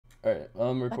Alright,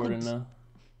 I'm recording now.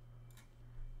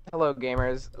 Hello,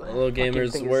 gamers. Hello, Fucking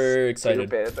gamers. thing is We're excited.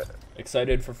 stupid.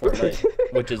 Excited for Fortnite,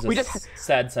 which is a We just,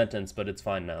 sad sentence, but it's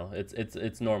fine now.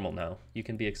 It's normal now. You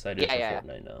can be excited yeah, for yeah,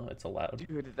 Fortnite now. It's allowed.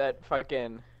 dude, that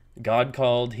fucking, God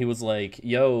called. He was like,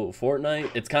 "Yo,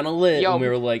 Fortnite, it's kind of lit," and we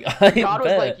yo, were like, "I God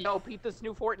was like, bet." yo, peep this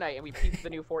new Fortnite, and we peeped the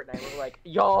new Fortnite. We're like,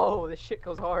 yo, this shit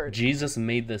goes hard. Jesus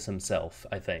made this himself,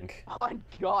 I think. Oh my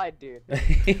God, dude.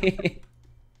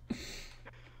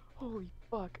 Holy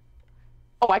fuck.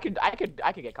 Oh, I could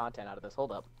get content out of this.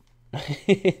 Hold up.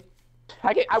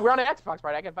 We're on an Xbox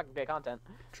party. I can fucking get content.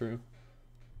 True.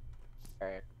 All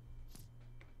right.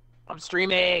 I'm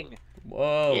streaming.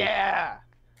 Whoa. Yeah.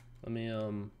 Let me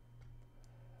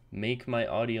make my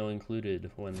audio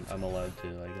included when I'm allowed to,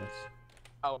 I guess.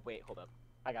 Oh wait, hold up.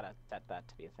 I gotta set that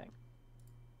to be a thing.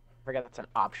 I forget that's an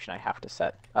option I have to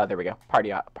set. Oh, there we go.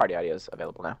 Party audio is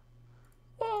available now.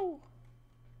 Whoa.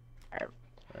 Alright.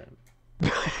 Alright.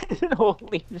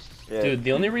 Holy shit. Dude,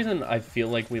 the only reason I feel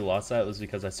like we lost that was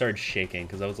because I started shaking,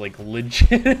 because I was like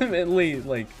legitimately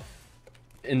like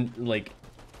in like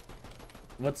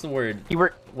what's the word? You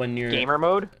were when you're gamer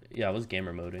mode? Yeah, I was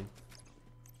gamer moding.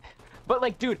 But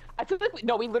like, dude, I feel like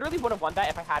we literally would have won that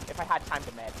if I had time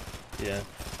to med. Yeah.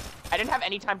 I didn't have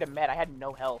any time to med. I had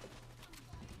no health.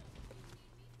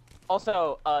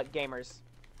 Also, gamers,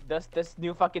 this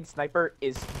new fucking sniper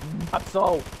is nuts.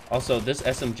 So. Also, this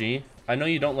SMG, I know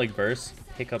you don't like burst.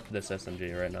 Pick up this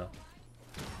SMG right now.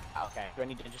 Okay. Do I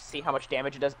need to just see how much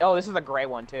damage it does? Oh, this is a gray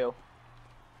one too.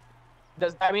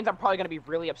 That means I'm probably gonna be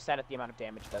really upset at the amount of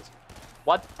damage it does.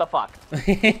 What the fuck?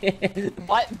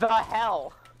 What the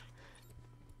hell?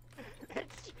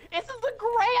 This is the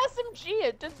gray SMG.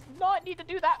 It does not need to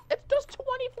do that. It does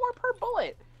 24 per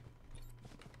bullet.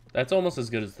 That's almost as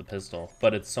good as the pistol,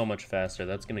 but it's so much faster.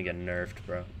 That's gonna get nerfed,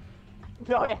 bro.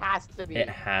 No, it has to be. It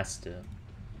has to.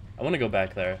 I want to go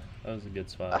back there. That was a good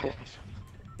spot.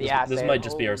 Yeah, this might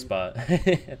just be our spot.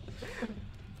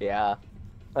 Yeah.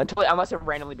 Unless it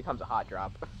randomly becomes a hot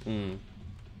drop. Mm.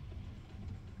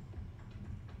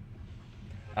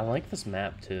 I like this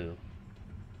map too.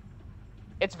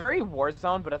 It's very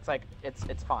Warzone, but it's like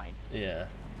it's fine. Yeah.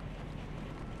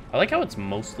 I like how it's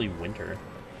mostly winter.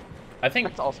 I think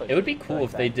That's also it would be cool like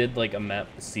if they that. did like a map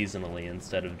seasonally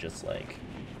instead of just like,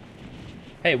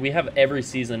 hey, we have every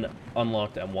season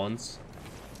unlocked at once.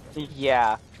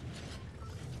 Yeah.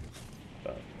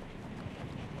 But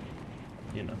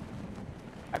you know.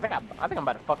 I think I'm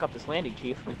about to fuck up this landing,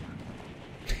 Chief.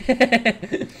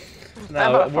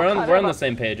 No, we're on the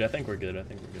same page. I think we're good. I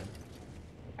think we're good.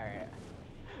 Alright.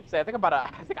 So I think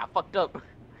I fucked up.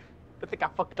 I think I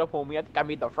fucked up, homie. I think I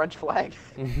made the French flag.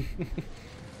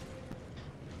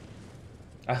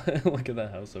 Look at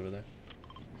that house over there.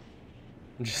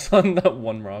 Just on that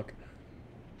one rock.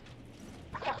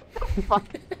 Fuck.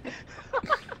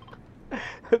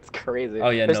 That's crazy. Oh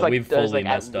yeah, There's no, like, we've there's fully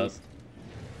like messed up.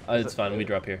 It's fine. We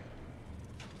drop here.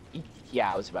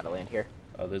 Yeah, I was about to land here.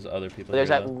 Oh, there's other people. There's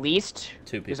here, at though. least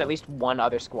Two people. There's at least one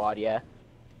other squad. Yeah.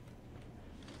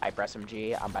 Hyper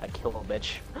SMG. I'm about to kill a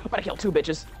bitch. I'm about to kill two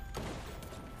bitches.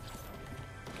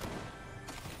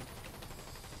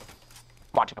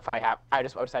 Watching a fight happen. I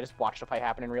just watched a fight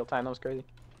happen in real time. That was crazy.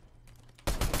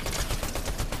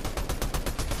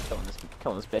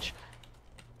 Killing this bitch.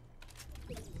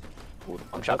 Ooh,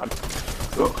 I'm shotgun.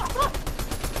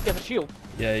 He has a shield.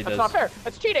 Yeah, he That's does. not fair.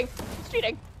 That's cheating. It's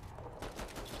cheating.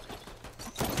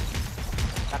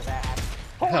 Not bad.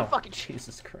 Holy Ow. fucking shit.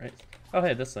 Jesus Christ. Oh,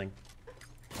 hey, this thing.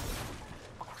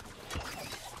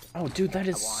 Oh, dude, that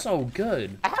is so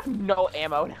good. I have no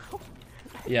ammo now.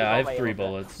 Yeah, I have 3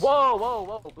 bullets. Whoa, whoa,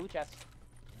 whoa. Blue chest.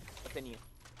 Within you.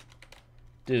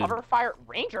 Dude. Cover fire.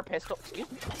 Ranger pistol. Excuse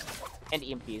me. And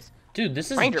EMPs. Dude,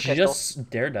 this is Ranger just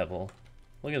Daredevil.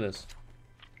 Look at this.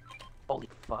 Holy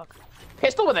fuck.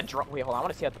 Pistol with a drum. Wait, hold on. I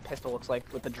want to see what the pistol looks like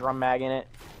with the drum mag in it.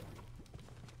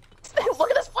 Look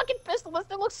at this fucking pistol. This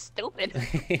thing looks stupid.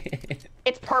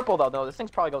 It's purple, though. No, this thing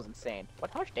probably goes insane.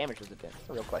 How much damage has it been? That's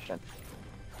a real question.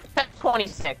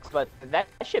 26, but that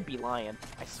should be lying.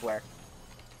 I swear.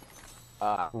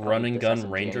 Run and gun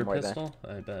Ranger pistol?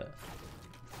 I bet.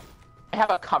 I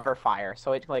have a cover fire,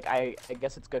 so it like I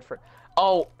guess it's good for.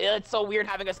 Oh, it's so weird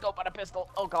having a scope on a pistol.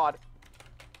 Oh god.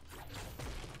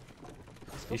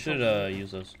 You should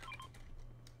use those.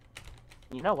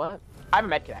 You know what? I have a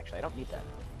medkit actually. I don't need that.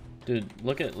 Dude,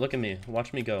 look at me.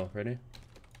 Watch me go. Ready?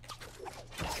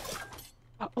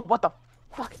 What the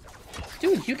fuck?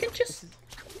 Dude, you can just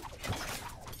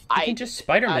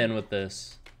Spider-Man with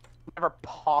this. Never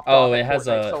pop. Oh, it has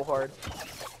so hard.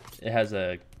 It has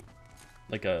a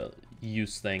like a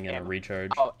use thing and a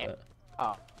recharge. Oh, but...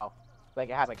 oh. Like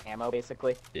it has like ammo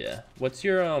basically. Yeah. What's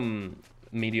your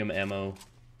medium ammo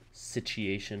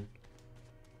situation?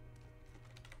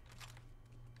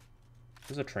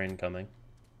 There's a train coming.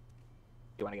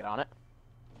 You want to get on it?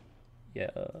 Yeah,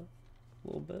 a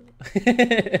little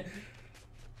bit.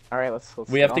 All right, let's.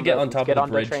 We have to get on top of the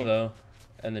bridge train. though,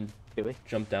 and then Do we?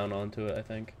 jump down onto it. I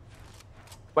think.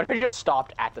 What if you just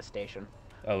stopped at the station?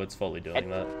 Oh, it's fully doing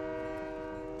that.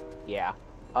 Yeah.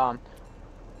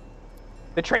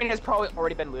 The train has probably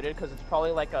already been looted because it's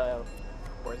probably like a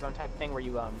Warzone type thing where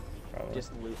you Probably.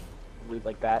 just loot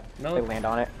like that. No. They land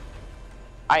on it.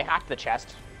 I hacked the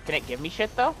chest. Can it give me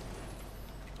shit though?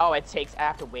 Oh, it takes. I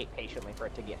have to wait patiently for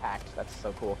it to get hacked. That's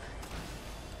so cool.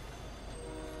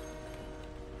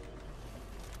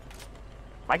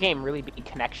 My game really be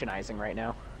connectionizing right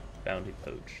now. Bounty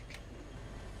poached.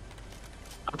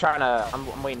 I'm trying to. I'm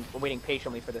waiting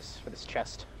patiently for this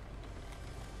chest.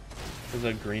 There's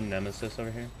a green nemesis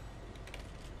over here.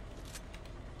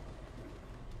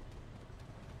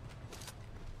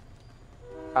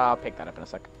 I'll pick that up in a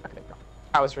sec. Okay, go.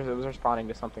 I was responding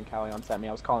to something Callion sent me.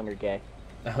 I was calling her gay.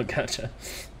 Oh, gotcha.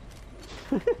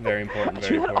 Very important.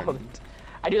 Very important.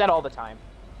 I do that all the time.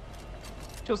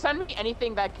 She'll send me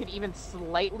anything that could even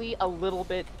slightly, the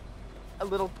littlest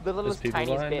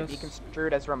tiniest bit be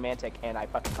construed as romantic, and I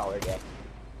fucking call her gay.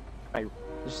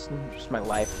 Just my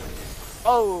life.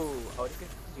 Oh, it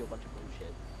gives you a bunch of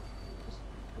bullshit.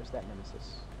 Where's that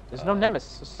nemesis? There's no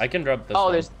nemesis. I can drop this. Oh,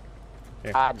 one. there's.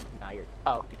 Here. Nah, you're.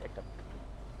 Oh, you picked up.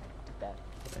 That.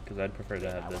 Because I'd prefer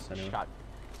to have this anyway.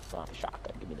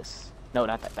 Shotgun. Give me this. No,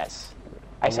 not that. That's.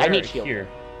 Oh, I need shield. Here. Do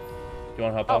you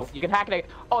want to hop Oh, off? you can hack it.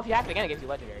 Oh, if you hack it again, it gives you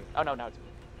legendary. Oh no, it's.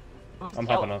 I'm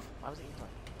hopping off. Why was it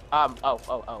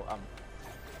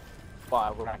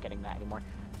Well, we're not getting that anymore.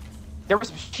 There were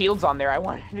some shields on there I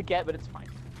wanted to get, but it's fine.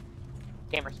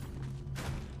 Gamers.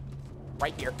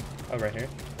 Right here. Oh, right here.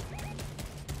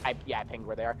 I pinged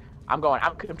where they are. I'm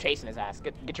chasing his ass.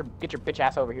 Get your bitch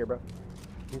ass over here, bro.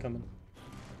 I'm coming.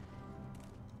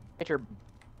 Get your.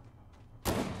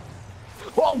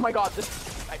 Oh my god, this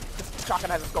shotgun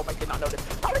has a scope. I did not notice.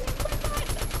 How did you play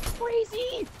that? That's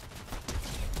crazy.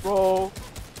 Bro.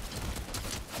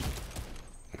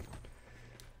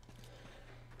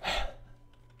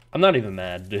 I'm not even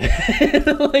mad, dude.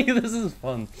 Like, this is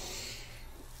fun.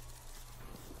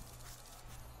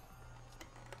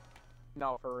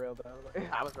 No, for real though.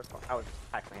 I was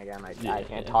texting again. I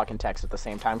can't talk and text at the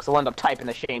same time because I'll end up typing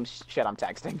the same shit I'm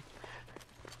texting.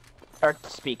 Or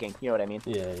speaking, you know what I mean?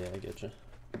 Yeah, I get you.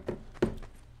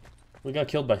 We got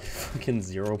killed by fucking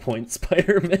 0 Point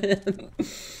Spider-Man.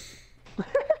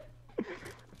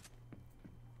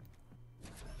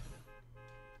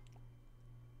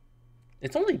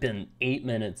 It's only been 8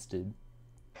 minutes, dude.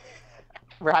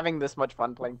 We're having this much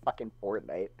fun playing fucking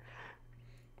Fortnite.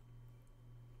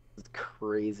 It's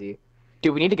crazy.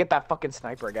 Dude, we need to get that fucking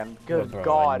sniper again. Good bro,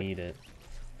 god. I need it.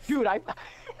 Dude, I'm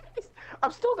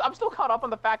still caught up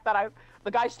on the fact that the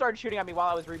guy started shooting at me while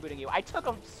I was rebooting you. I took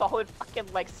a solid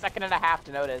fucking like second and a half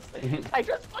to notice. I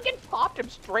just fucking popped him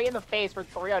straight in the face for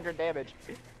 300 damage.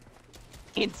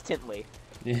 Instantly.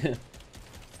 Yeah.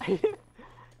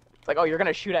 It's like, oh, you're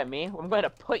gonna shoot at me? I'm gonna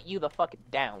put you the fuck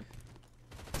down.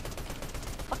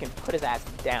 Fucking put his ass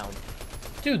down.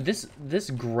 Dude, this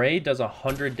gray does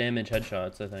 100 damage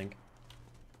headshots, I think.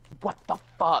 What the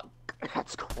fuck?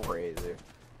 That's crazy.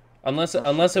 Unless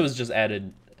it was just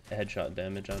added headshot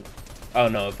damage on. Oh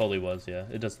no, it fully was. Yeah,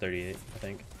 it does 38, I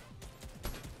think.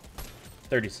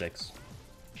 36.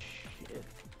 Shit.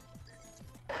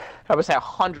 I would say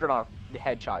 100 on a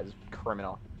headshot is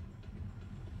criminal.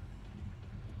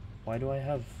 Why do I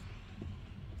have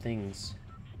things?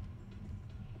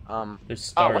 There's oh,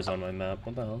 stars on my map.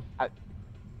 What the hell? I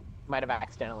might have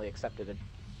accidentally accepted a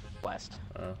quest.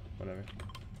 Whatever.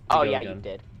 Oh yeah, you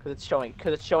did. Cause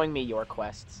it's showing me your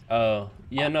quests. Oh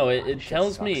yeah, no, it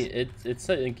tells sucks. me it's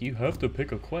like you have to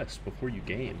pick a quest before you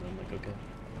game. I'm like, okay.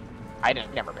 I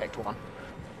never picked one.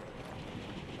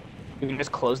 You can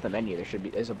just close the menu.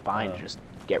 There's a bind. Just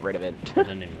get rid of it. I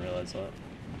didn't even realize that.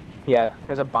 Yeah,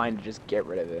 there's a bind to just get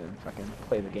rid of it and fucking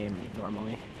play the game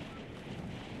normally.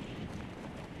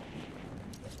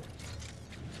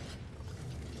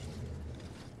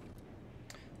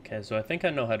 Okay, so I think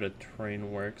I know how the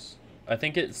train works. I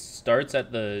think it starts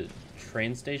at the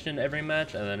train station every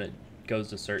match, and then it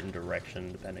goes a certain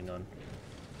direction depending on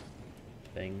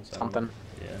things. Something.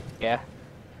 Yeah. Yeah.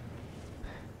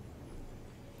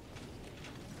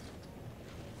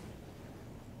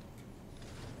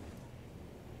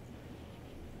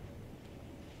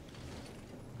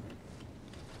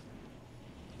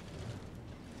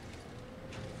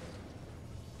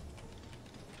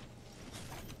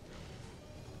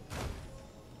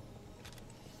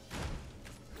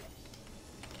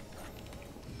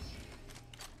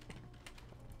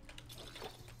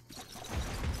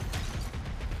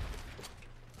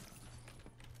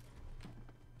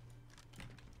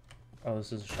 Oh,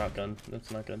 this is a shotgun.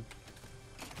 That's not good.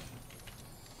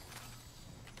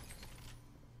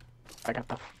 I got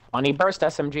the funny burst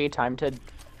SMG. Time to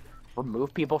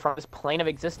remove people from this plane of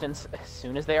existence as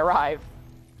soon as they arrive.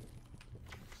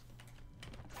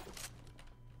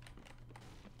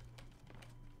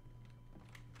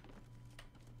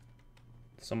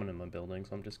 Someone in my building,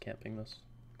 so I'm just camping this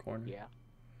corner. Yeah.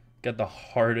 Got the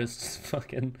hardest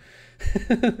fucking...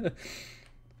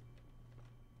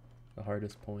 the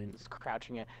hardest point. This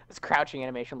crouching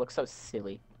animation looks so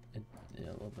silly. Yeah,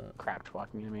 a little bit. Crouch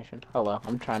walking animation. Hello,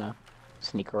 I'm trying to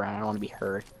sneak around. I don't want to be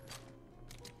heard.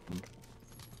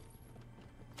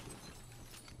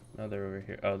 Oh, they're over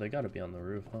here. Oh, they gotta be on the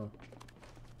roof, huh?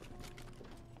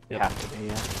 Yep. Have to be,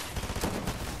 yeah.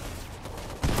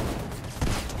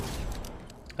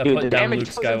 I Dude, put the down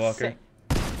damage Luke goes Skywalker.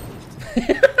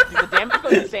 Dude, the damage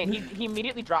goes insane. He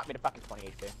immediately dropped me to fucking 20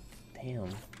 HP. Damn.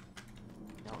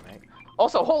 No, right.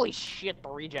 Also, holy shit, the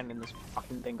regen in this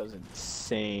fucking thing goes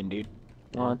insane, dude.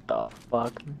 What the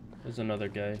fuck? There's another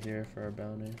guy here for our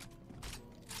bounty.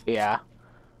 Yeah.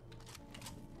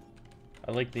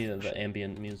 I like the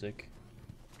ambient music.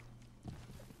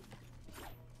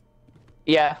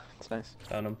 Yeah, it's nice.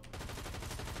 Found him.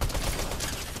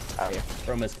 Oh, yeah.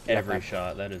 For almost every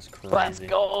shot. That is crazy. Let's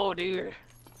go, dude.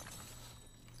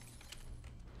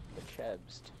 The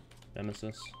Chebs.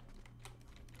 Nemesis.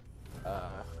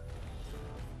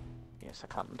 Yes, I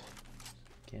can't.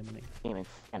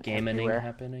 Gaming Everywhere.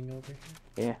 happening over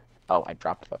here. Yeah. Oh, I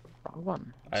dropped the wrong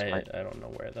one. I don't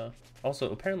know where though.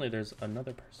 Also, apparently there's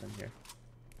another person here.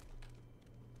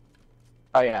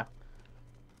 Oh yeah.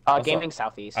 Also, Gaming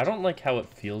Southeast. I don't like how it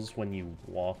feels when you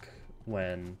walk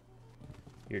when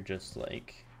you're just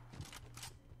like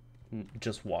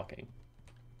just walking.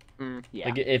 Yeah.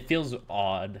 Like it feels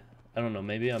odd. I don't know.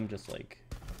 Maybe I'm just like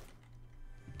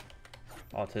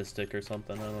autistic or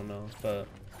something. I don't know, but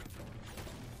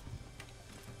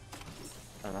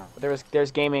I don't know.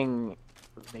 There's gaming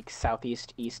like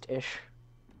Southeast East-ish.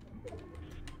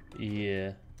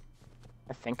 yeah.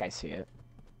 I think I see it.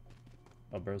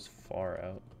 Oh, bro's far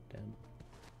out. Damn.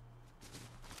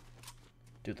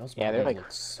 Dude, those Yeah, they're models like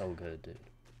look so good, dude.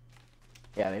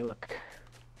 Yeah, they look good.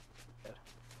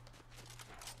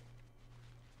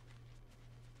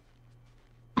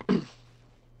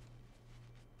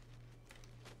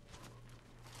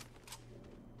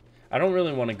 I don't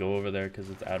really want to go over there because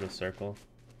it's out of circle.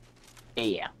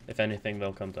 Yeah. If anything,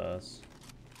 they'll come to us.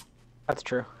 That's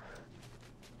true.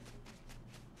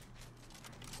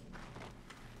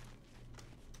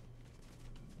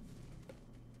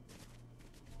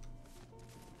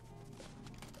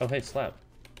 Oh, hey, Slap.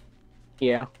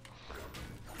 Yeah.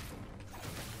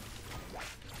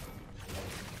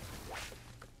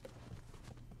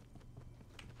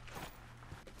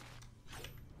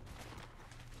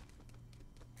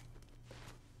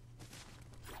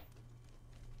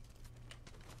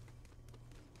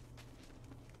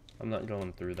 I'm not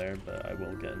going through there, but I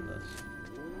will get in this.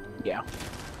 Yeah.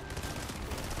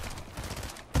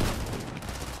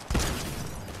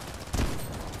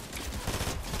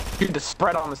 Dude, the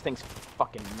spread on this thing's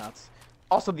fucking nuts.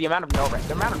 Also, the amount of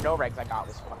no-regs I got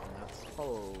was fucking nuts.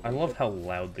 Oh. I love how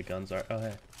loud the guns are. Oh,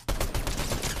 hey.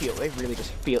 They really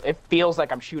just feel. It feels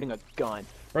like I'm shooting a gun.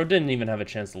 Bro didn't even have a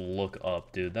chance to look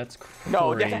up, dude. That's crazy.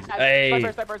 No, hey.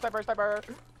 Sniper.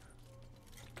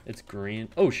 It's green.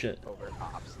 Oh, shit. Over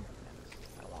ops.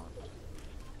 I want.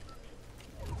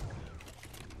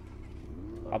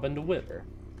 Hop into whip.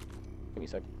 Give me a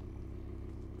sec.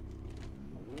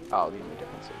 Oh, the only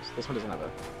difference is this one doesn't have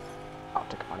a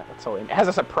optic on it. That's totally. It has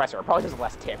a suppressor. It probably does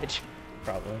less damage.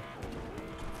 Probably.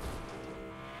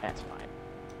 That's fine.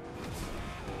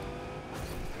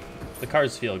 The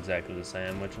cars feel exactly the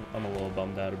same, which I'm a little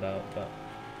bummed out about, but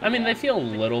I mean, they feel a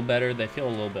little better. They feel a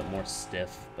little bit more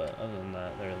stiff, but other than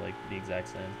that, they're like the exact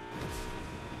same.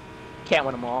 Can't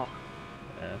win them all.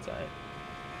 Yeah, that's alright.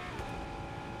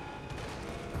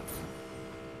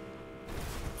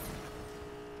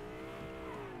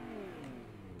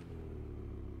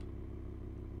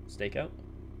 Stakeout?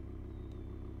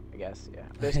 I guess, yeah.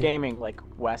 There's gaming like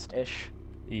west-ish.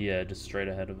 Yeah, just straight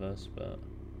ahead of us, but do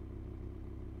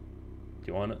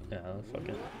you want it? Yeah, fuck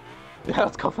it.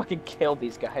 Let's go fucking kill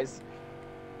these guys.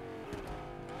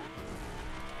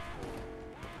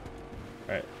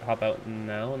 Alright, hop out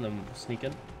now and then sneak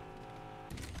in.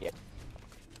 Yep.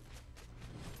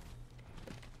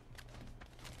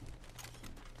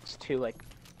 It's two like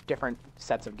different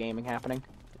sets of gaming happening.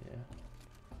 Yeah.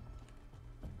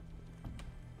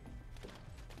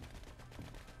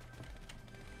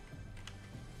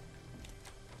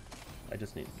 I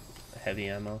just need heavy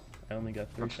ammo. I only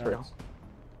got 3 That's true. shots.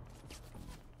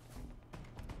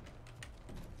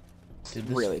 Dude,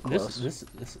 really close.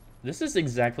 This is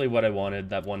exactly what I wanted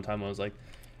that one time. I was like,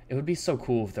 it would be so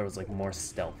cool if there was like more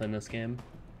stealth in this game.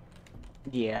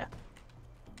 Yeah.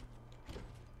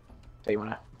 So you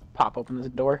want to pop open this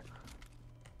door?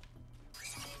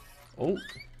 Oh.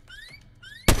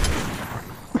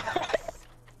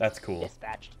 That's cool.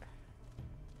 Dispatched.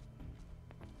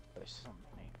 There's so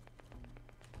many.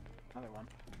 Another one.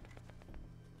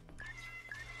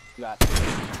 You got.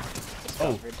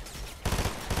 Discovered.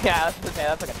 Yeah,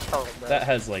 that's like a turret, bro. That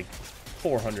has like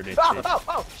 400 HP.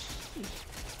 Oh!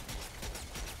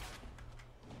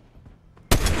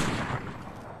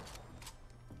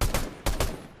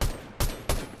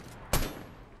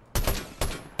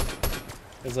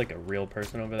 There's like a real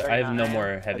person over there. I have no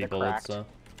more heavy bullets, so.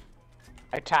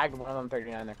 I tagged one of them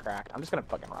 39, they're cracked. I'm just gonna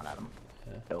fucking run at them.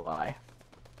 Yeah. They'll lie.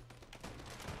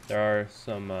 There are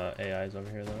some AIs over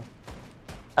here, though.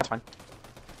 That's fine.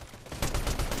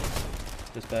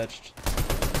 Dispatched.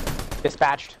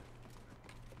 Dispatched.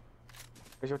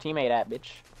 Where's your teammate at,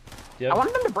 bitch? Yep. I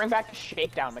wanted them to bring back the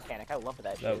shakedown mechanic. I love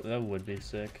that shit. That would be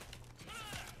sick.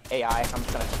 AI, I'm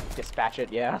just gonna dispatch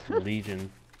it, yeah. Legion.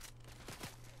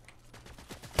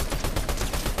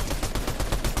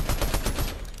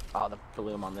 Oh, the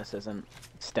bloom on this isn't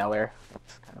stellar.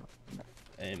 That's kind of...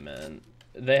 Hey, man.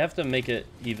 They have to make it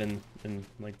even and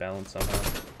like balance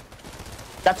somehow.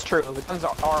 That's true. The guns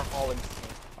are all insane.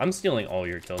 I'm stealing all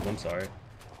your kills. I'm sorry.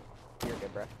 You're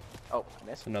good, bro. Oh, I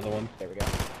missed. Another one. There we go.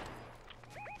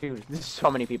 Dude, there's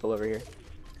so many people over here.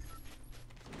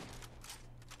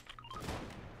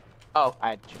 Oh,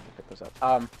 I should pick those up.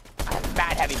 I have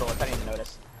mad heavy bullets. I didn't even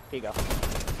notice. Here you go.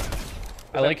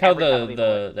 I like how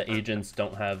the agents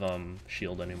don't have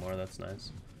shield anymore. That's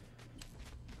nice.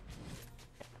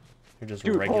 They're just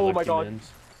Dude, regular oh my God.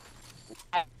 humans.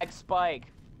 Spike.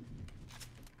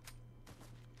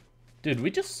 Dude,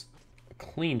 we just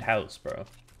cleaned house, bro.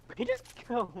 We just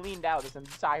cleaned out this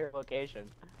entire location.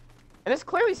 And this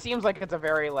clearly seems like it's a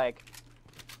very, like,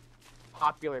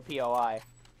 popular POI.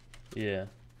 Yeah.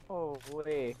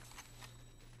 Holy.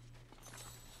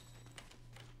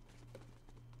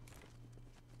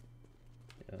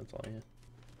 Yeah, that's all you.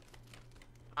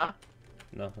 Huh?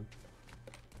 Nothing.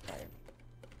 Alright.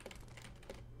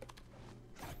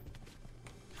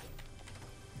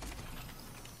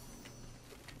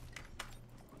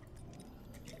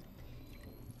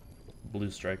 Blue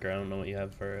striker. I don't know what you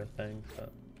have for a thing,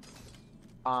 but.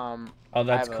 Oh,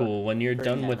 that's cool. When you're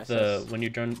done with nemesis. when you're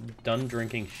done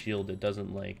drinking shield, it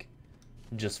doesn't like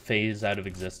just phase out of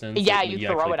existence. Yeah, you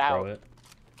throw actually it out. throw it.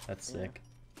 That's sick.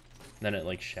 Then it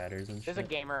like shatters and shit. There's a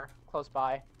gamer close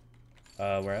by.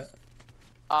 Where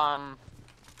at?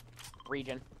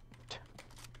 Region.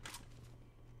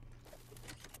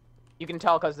 You can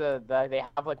tell because they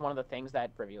have like one of the things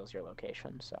that reveals your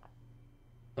location. So.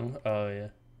 Oh yeah.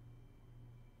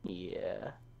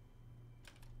 Yeah.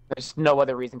 There's no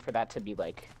other reason for that to be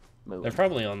like moved. They're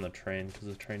probably on the train because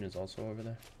the train is also over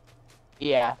there.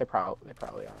 Yeah, they probably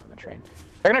are on the train.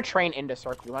 They're gonna train into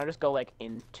circle. You want to just go like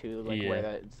into like where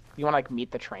the you want to like meet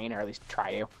the train or at least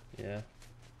try to. Yeah.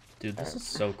 Dude, this is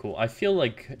so cool. I feel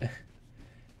like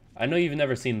I know you've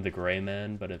never seen The Gray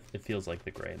Man, but it feels like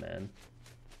The Gray Man.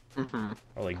 Mm-hmm.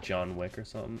 Or like John Wick or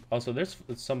something. Also, there's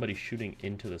somebody shooting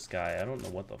into the sky. I don't know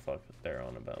what the fuck they're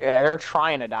on about. Yeah, they're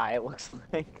trying to die. It looks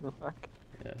like.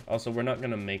 Yeah. Also, we're not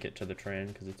gonna make it to the train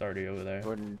because it's already over there.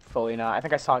 Wouldn't fully not. I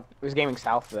think I saw it was gaming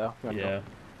south though. Yeah.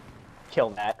 Kill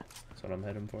that. That's what I'm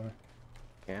heading for.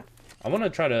 Yeah. I want to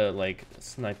try to like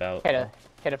snipe out.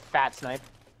 Hit a fat snipe.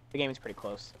 The game is pretty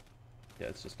close. Yeah,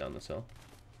 it's just down this hill.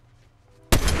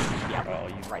 Yeah. Oh,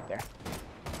 you right there.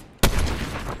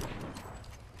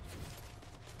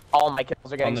 All my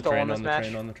kills are getting stolen this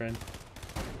match. On the train.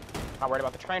 Not worried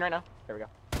about the train right now. There we go.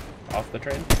 Off the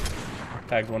train.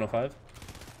 Tagged 105.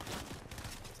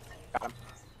 Got him.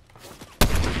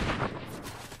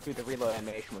 Dude, the reload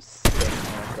animation was sick.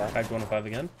 Tagged 105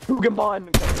 again.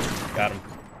 Pokemon. Got him.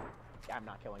 Yeah, I'm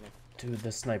not killing him. Dude,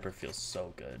 this sniper feels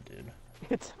so good, dude.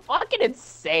 It's fucking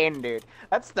insane, dude.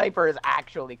 That sniper is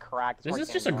actually cracked. This is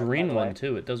just a green one,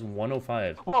 too. It does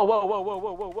 105. Whoa, whoa, whoa, whoa,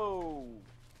 whoa, whoa, whoa.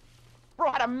 Bro,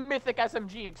 I had a mythic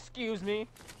SMG, excuse me.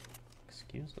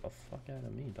 Excuse the fuck out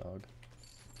of me, dog.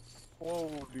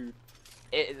 Whoa, dude.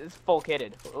 It's full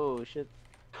kitted. Oh, shit.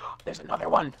 There's another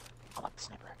one. I like the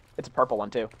sniper. It's a purple one,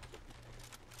 too.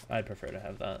 I'd prefer to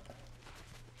have that.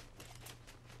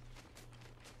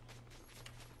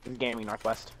 This is gaming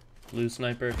Northwest. Blue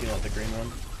sniper if you want the green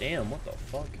one. Damn, what the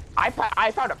fuck? I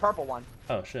found a purple one.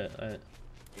 Oh, shit.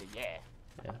 Yeah.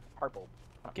 Yeah. Purple.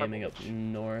 Gaming up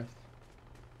north.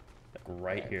 Like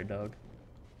right here, dog.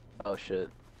 Oh, shit.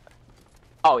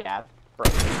 Oh, yeah. Bro.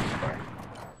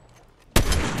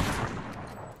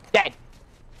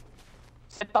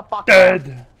 Sit the fuck down.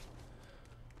 Dead.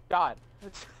 God,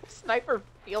 sniper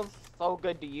feels so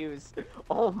good to use.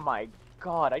 Oh my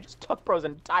god, I just took bro's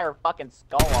entire fucking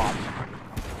skull off.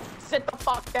 Sit the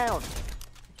fuck down.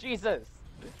 Jesus.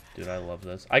 Dude, I love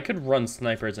this. I could run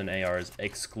snipers and ARs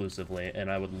exclusively, and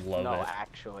I would love it. No,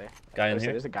 actually. Guy in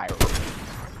here? There's a guy.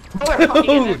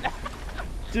 Dude!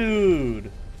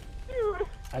 Dude!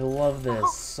 I love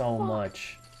this so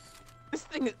much. This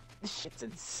shit's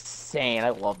insane. I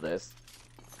love this.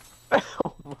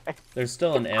 Oh my. There's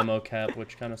still an ammo cap,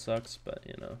 which kind of sucks, but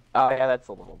you know. Oh yeah, that's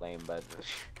a little lame, but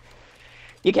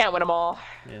you can't win them all.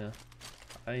 Yeah.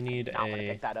 I need I'm gonna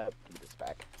pick that up. Give me this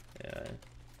back. Yeah.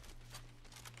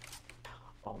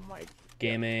 Oh my.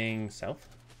 Gaming South?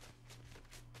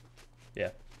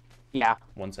 Yeah. Yeah.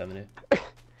 170.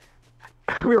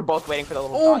 We were both waiting for the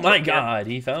little. Oh my god,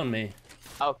 he found me.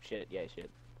 Oh shit, yeah, shit.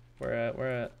 Where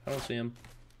at? I don't see him.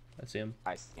 I see him.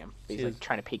 I see him. He's like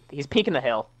trying to peek. He's peeking the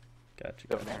hill.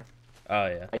 Gotcha. Over there. Oh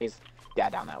yeah. He's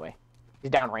down that way. He's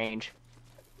down range.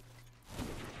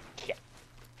 Shit.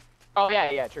 Oh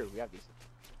yeah, true. We have these.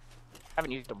 I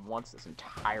haven't used them once this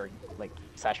entire like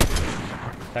session.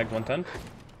 Tagged 110.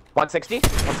 160.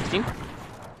 116.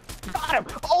 Got him!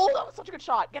 Oh, that was such a good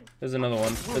shot. There's another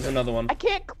one. There's another one. I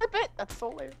can't clip it. That's so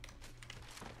lame.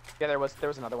 Yeah, there was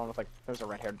another one with like there's a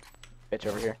red-haired bitch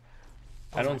over here.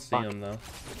 Oh, I don't see him though.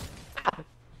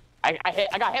 I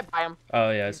got hit by him.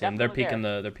 Oh yeah, I see him. They're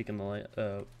definitely peeking the light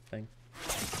thing.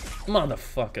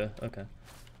 Motherfucker. Okay.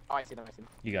 Oh, I see them.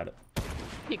 You got it.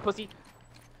 Peek, pussy.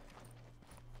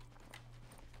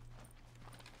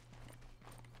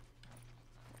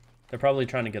 They're probably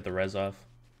trying to get the res off.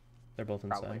 They're both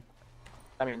inside. Probably.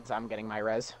 That means I'm getting my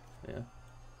res. Yeah.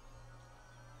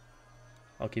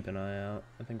 I'll keep an eye out.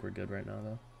 I think we're good right now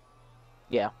though.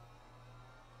 Yeah.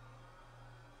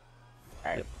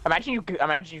 Alright. Yep.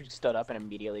 Imagine you stood up and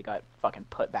immediately got fucking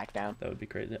put back down. That would be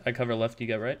crazy. I cover left, you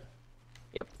get right?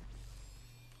 Yep.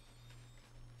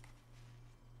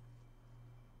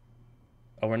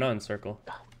 Oh, we're not in circle.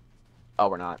 Oh,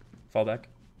 we're not. Fall back.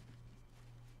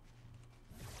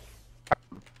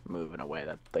 Moving away.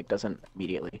 That like doesn't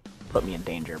immediately put me in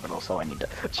danger, but also I need to.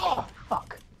 Oh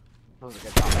fuck! That was a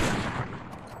good shot.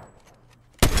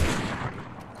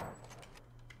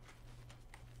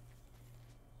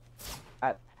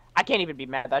 I can't even be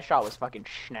mad. That shot was fucking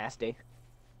nasty.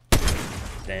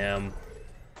 Damn.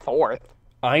 Fourth.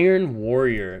 Iron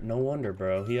Warrior. No wonder,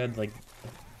 bro. He had like,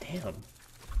 damn.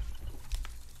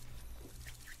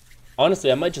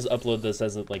 Honestly, I might just upload this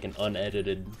as like an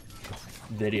unedited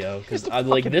video because I'm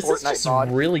like, this is just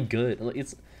VOD. Really good.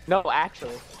 It's no,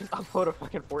 actually, just upload a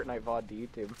fucking Fortnite VOD to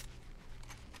YouTube.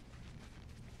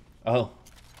 Oh,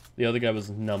 the other guy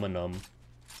was numb.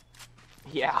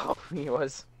 Yeah, he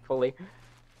was fully.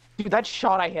 Dude, that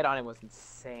shot I hit on him was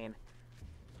insane.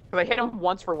 I hit him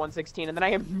once for 116, and then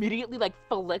I immediately like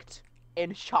flicked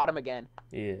and shot him again.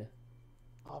 Yeah.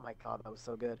 Oh my god, that was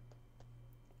so good.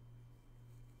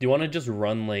 Do you want to just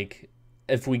run like,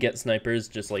 if we get snipers,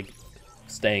 just like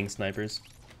staying snipers?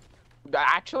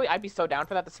 Actually, I'd be so down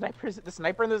for that. The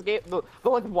sniper in this game, the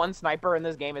like one sniper in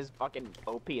this game is fucking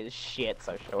OP as shit.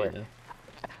 So sure. Yeah.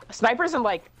 Snipers and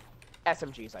like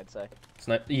SMGs, I'd say.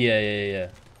 Yeah.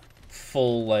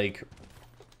 Full like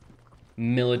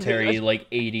military like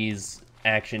 80s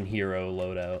action hero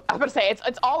loadout. I was about to say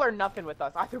it's all or nothing with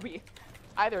us.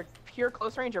 Either pure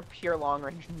close range or pure long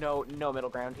range. No middle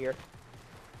ground here.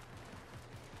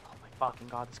 Oh my fucking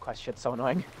god, this quest shit's so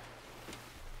annoying.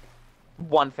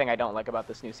 One thing I don't like about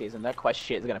this new season, that quest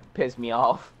shit is gonna piss me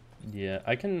off. Yeah,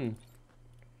 I can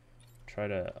try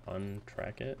to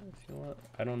untrack it if you want.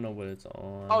 I don't know what it's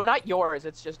on. Oh, not yours.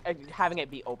 It's just having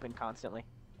it be open constantly.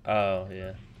 Oh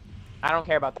yeah. I don't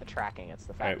care about the tracking. It's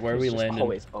the fact right, where are we landing?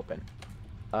 Always open.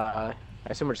 I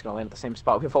assume we're just gonna land at the same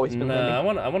spot we've always been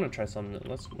landing. I wanna try something.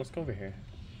 Let's go over here.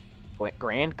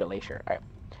 Grand Glacier. All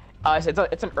right.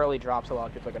 It's an early drop, so a lot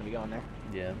of people are gonna be going there.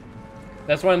 Yeah.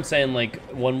 That's why I'm saying like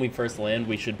when we first land,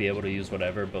 we should be able to use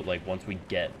whatever. But like once we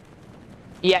get.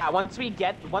 Yeah, once we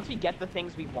get the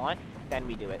things we want, then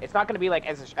we do it. It's not gonna be like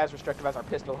as restrictive as our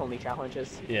pistol only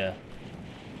challenges. Yeah.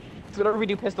 So whenever we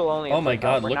do pistol only. Oh my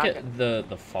god! Look at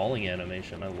the falling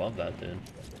animation. I love that, dude.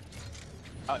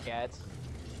 Oh yeah, it's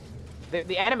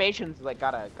the animations like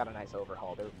got a nice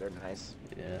overhaul. They're nice.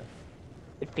 Yeah.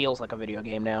 It feels like a video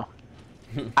game now.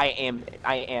 I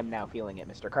am now feeling it,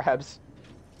 Mr. Krabs.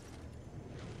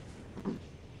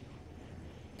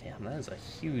 Damn, that is a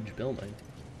huge building.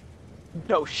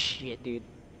 No shit, dude.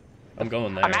 I'm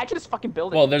going there. Imagine this fucking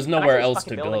building. Well, there's nowhere else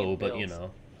to go, but you know.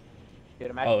 Dude,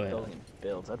 imagine Oh, yeah. building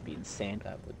builds. That'd be insane.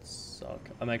 That would suck.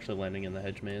 I'm actually landing in the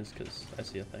hedge maze because I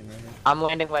see a thing right here. I'm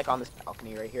landing like on this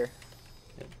balcony right here.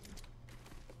 Yep.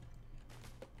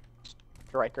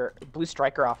 Striker, blue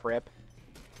striker off rip.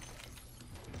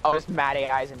 Oh, there's mad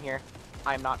AIs in here.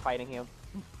 I'm not fighting him.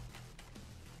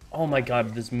 Oh my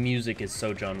god, this music is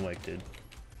so John Wick, dude.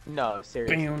 No,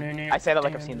 seriously. I say that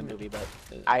like I've seen the movie, but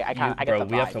I get the Bro,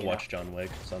 we have vibe, to you know? watch John Wick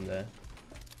someday.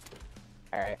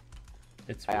 All right.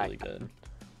 It's really good.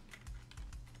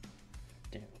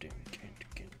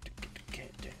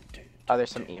 Oh, there's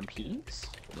some EMPs.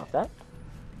 Not that.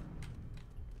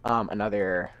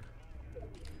 Another.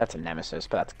 That's a nemesis,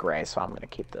 but that's gray, so I'm gonna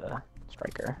keep the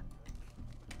striker.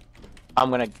 I'm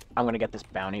gonna get this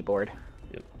bounty board.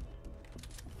 Yep.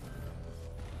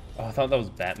 Oh, I thought that was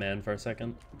Batman for a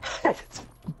second. It's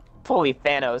fully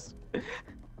Thanos. A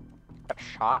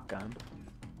shotgun.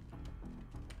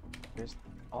 There's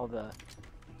all the.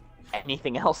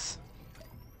 Anything else?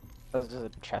 There's a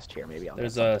chest here, maybe.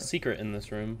 There's a secret in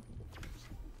this room.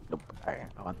 Nope. Alright,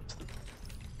 I want this.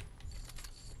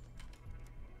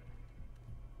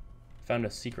 Found a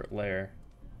secret lair.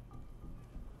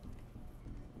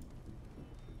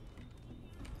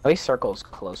 At least circle's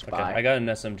close Okay, by. I got an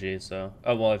SMG, so...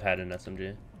 Oh, well, I've had an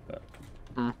SMG, but...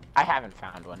 I haven't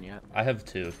found one yet. I have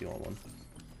two if you want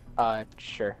one.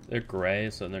 Sure. They're gray,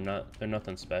 so they're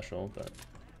nothing special, but...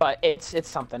 But it's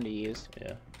something to use.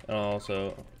 Yeah. And I'll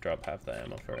also drop half the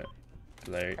ammo for it.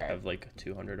 Because I have like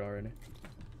 200 already.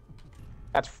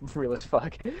 That's real as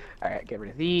fuck. Alright, get rid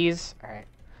of these. Alright.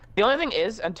 The only thing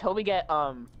is, until we get,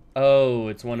 Oh,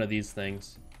 it's one of these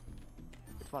things.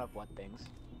 It's one of what things?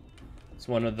 It's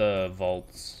one of the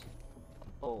vaults.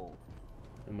 Oh.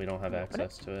 And we don't have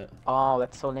access to it. Oh,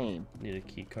 that's so lame. Need a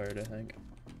key card, I think.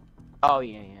 Oh,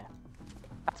 yeah.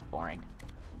 That's boring.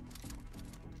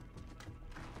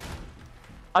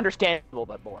 Understandable,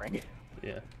 but boring.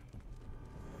 Yeah.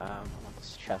 I want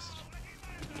this chest.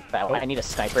 I need a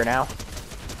sniper now.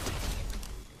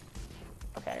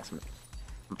 Okay, I guess I'm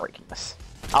breaking this.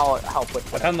 I'll help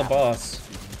with I found the boss.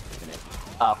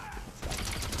 Oh.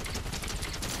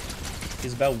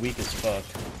 He's about weak as fuck.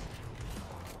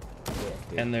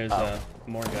 Yeah, And there's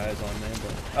more guys on there,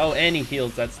 but... Oh, and he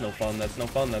heals. That's no fun. That's no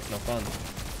fun. That's no fun.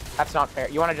 That's not fair.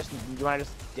 You wanna just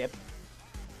dip?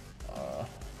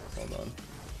 Hold on.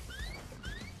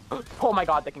 Oh my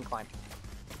god, they can climb.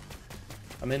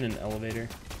 I'm in an elevator.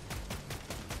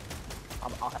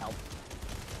 I'll help.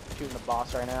 Shooting the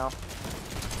boss right now.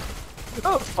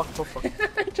 Oh fuck!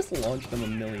 I just launched them a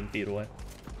million feet away.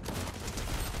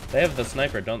 They have the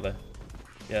sniper, don't they?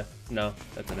 Yeah. No,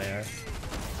 that's an AR.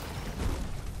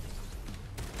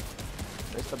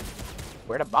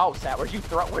 Where the mouse at? Where'd you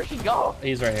throw? Where'd she go?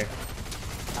 He's right here.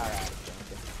 Alright.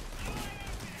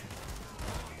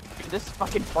 This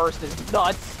fucking burst is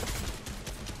nuts.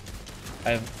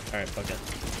 Alright, fuck it.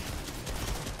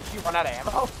 Did you run out of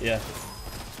ammo? Yeah.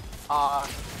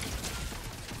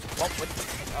 What? Is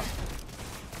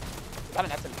that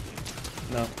an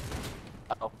SMG? No.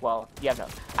 Oh, well, yeah, no.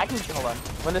 I can, hold on.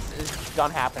 When this is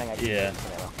done happening, I can Yeah. use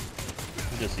this ammo.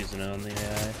 I'm just using it on the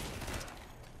AI.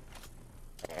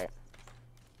 Okay.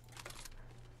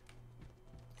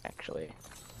 Actually.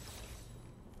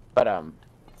 But,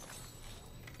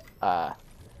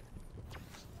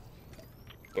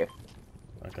 here.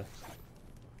 Okay.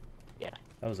 Yeah.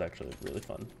 That was actually really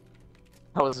fun.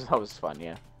 That was fun,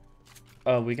 yeah.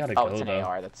 Oh, we gotta Oh, go, it's an though.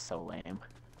 AR, that's so lame.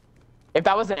 If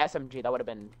that was an SMG, that would have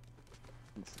been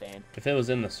insane. If it was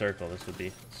in the circle, this would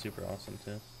be super awesome,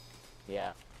 too.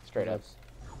 Yeah, straight up.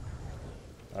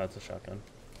 Oh, it's a shotgun.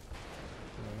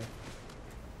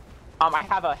 I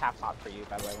have a half pot for you,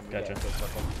 by the way, when we Gotcha. get into the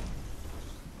circle.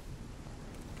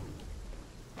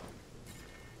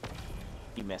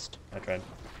 You missed. I tried.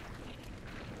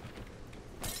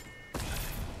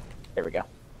 There we go.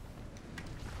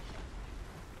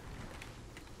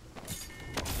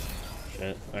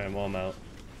 Shit. Alright, well, I'm out.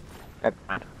 That's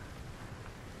fine.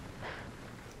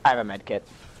 I have a med kit.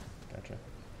 Gotcha.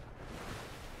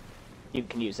 You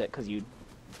can use it because you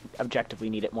objectively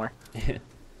need it more.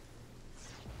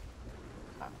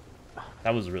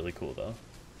 That was really cool, though.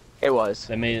 It was.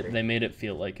 They made it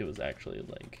feel like it was actually,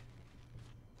 like,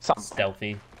 something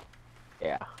stealthy.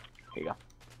 Yeah. Here you go.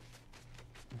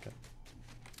 Okay.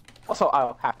 Also,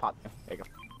 half pot. There you go.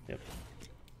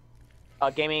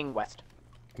 Yep. Gaming west.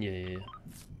 Yeah.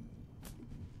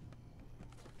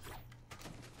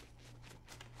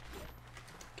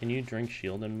 Can you drink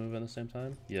shield and move at the same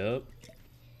time? Yep.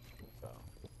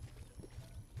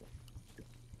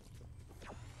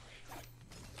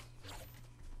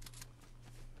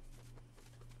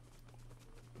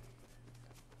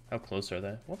 How close are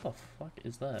they? What the fuck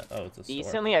is that? Oh, it's a store.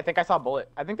 Decently, I think I saw bullet.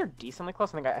 I think they're decently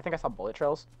close. I think I saw bullet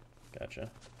trails. Gotcha.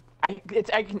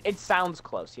 It sounds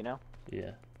close, you know.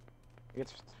 Yeah.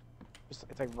 It's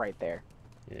like right there.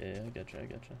 Yeah, I gotcha.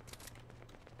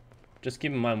 Just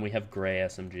keep in mind we have gray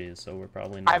SMGs, so we're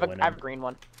probably not winning. I have a green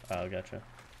one. Oh, gotcha.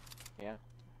 Yeah.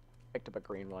 Picked up a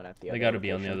green one at the other They gotta location.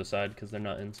 be on the other side because they're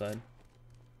not inside.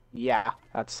 Yeah,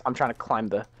 I'm trying to climb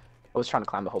the. I was trying to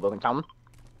climb the whole building. Found them.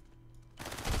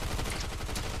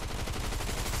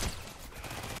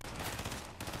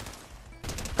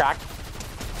 Cracked.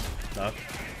 Knock.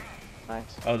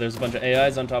 Nice. Oh, there's a bunch of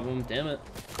AIs on top of them. Damn it.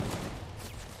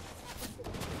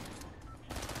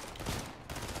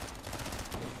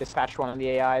 Dispatched one of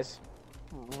the AIs.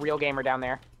 Real gamer down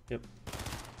there. Yep.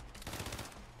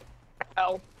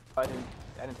 Oh, I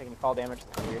didn't take any fall damage.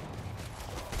 That's weird.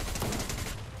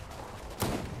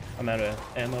 I'm out of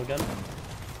ammo again.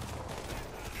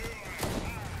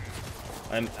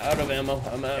 I'm out of ammo.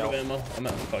 I'm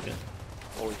out. Fuck it.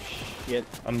 Holy shit.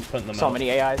 I'm putting them out. So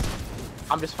many AIs.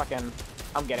 I'm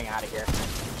getting out of here.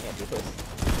 Can't do this.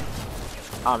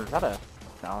 Is that a...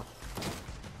 No.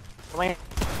 Land.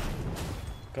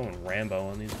 Going Rambo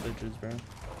on these bitches, bro.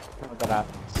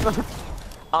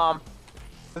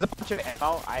 There's a bunch of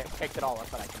ammo. I picked it all up,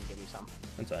 but I can give you some.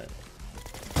 That's alright.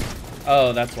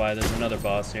 Oh, that's why. There's another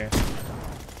boss here.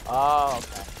 Oh,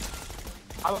 okay.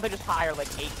 I thought they just hire like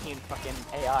 18 fucking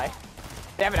AI.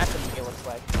 They have an SMG, it looks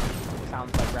like. It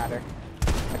sounds like, rather.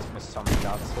 I just missed so many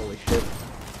shots. Holy shit.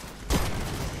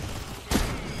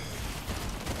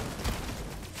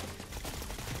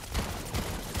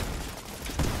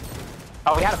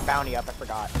 Oh, we had a bounty up, I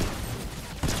forgot.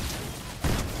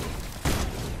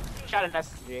 Shot an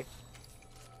SMG.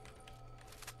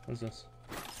 What's this?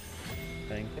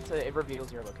 Thing? It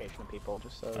reveals your location to people,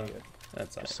 just so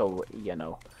that's just so you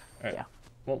know. Alright. Yeah.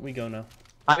 Well, we go now.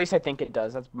 At least I think it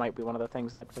does. That might be one of the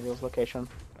things that reveals location.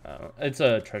 It's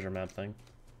a treasure map thing.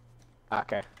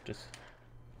 Okay. Just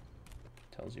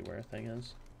tells you where a thing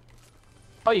is.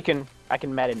 Oh, I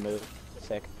can med and move.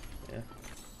 Sick. Yeah.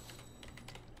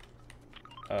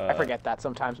 I forget that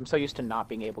sometimes. I'm so used to not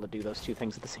being able to do those two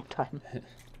things at the same time.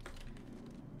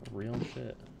 Real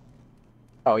shit.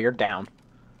 Oh, you're down.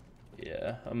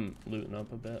 Yeah, I'm looting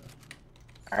up a bit.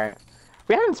 Alright.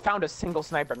 We haven't found a single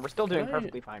sniper, and we're still doing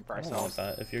perfectly fine for I don't ourselves.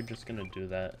 want that. If you're just gonna do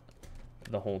that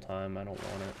the whole time, I don't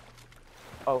want it.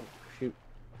 Oh, shoot.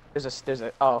 There's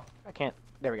a, oh, I can't,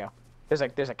 there we go. There's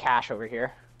a cache over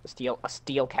here. A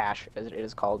steel cache, as it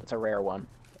is called. It's a rare one.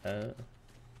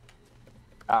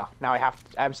 Oh, now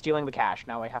I'm stealing the cache.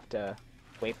 Now I have to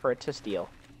wait for it to steal.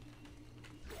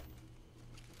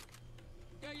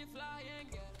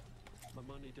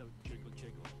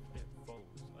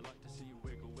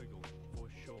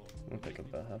 I'll pick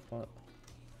up that half pot.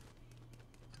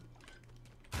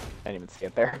 I didn't even see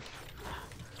it there.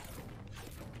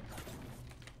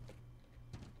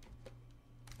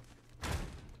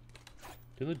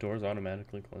 Do the doors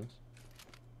automatically close?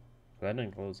 I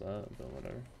didn't close that, but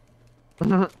whatever.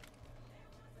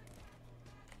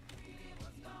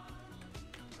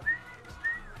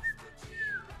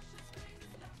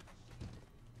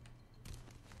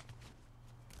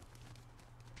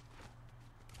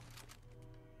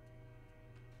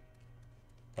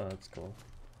 Oh, that's cool.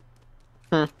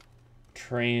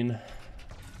 Train.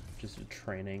 Just a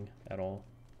training at all.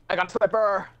 I got a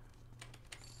sniper!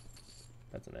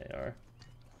 That's an AR.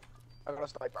 I got a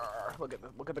sniper.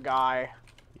 Look at the guy.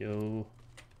 Yo.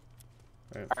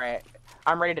 Alright.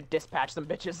 I'm ready to dispatch some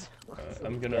bitches.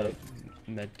 I'm gonna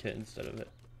medkit instead of it.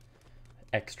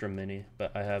 Extra mini,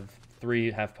 but I have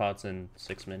 3 half pots and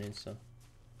 6 minis, so.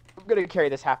 I'm gonna carry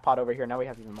this half pot over here. Now we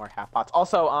have even more half pots.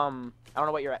 Also, I don't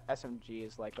know what your SMG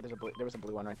is like, but there was a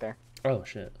blue one right there. Oh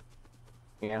shit.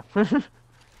 Yeah. I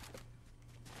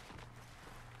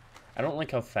don't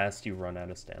like how fast you run out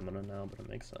of stamina now, but it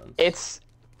makes sense.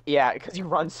 Yeah, because you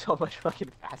run so much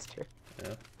fucking faster.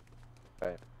 Yeah.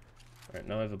 Right. Alright,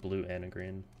 now I have a blue and a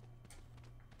green.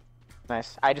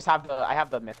 Nice. I have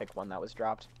the mythic one that was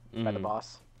dropped by the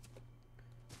boss.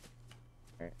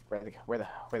 Right, where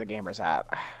the gamer's at.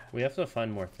 We have to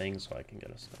find more things so I can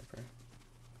get a sniper.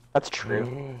 That's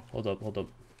true. Hold up.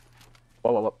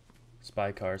 Whoa.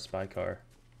 Spy car.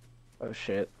 Oh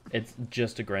shit. It's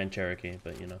just a Grand Cherokee,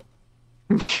 but you know.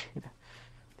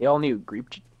 The all new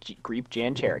Greep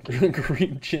Jan Cherokee.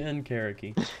 Greep Jan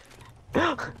Cherokee.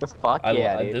 Fuck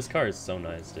yeah, dude. This car is so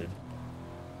nice, dude.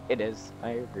 It is. I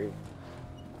agree.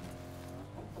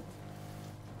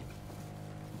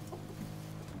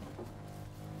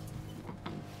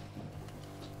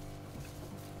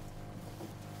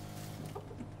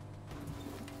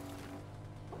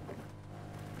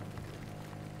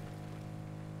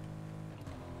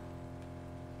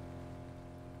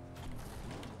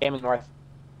 Aiming north.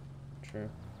 True.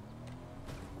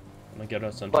 I'm gonna get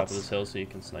us on top of this hill so you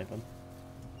can snipe him.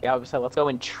 Yeah, I was saying, let's go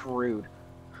intrude.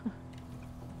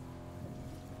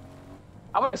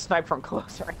 I'm gonna snipe from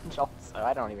close range also.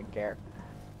 I don't even care.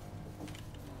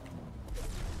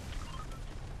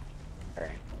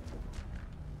 Alright.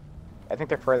 I think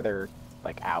they're further,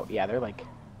 like, out. Yeah, they're like...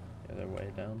 Yeah, they're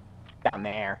way down. Down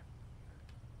there.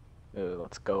 Ooh,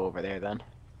 let's go over there then.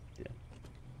 Yeah.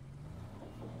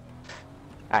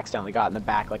 Accidentally got in the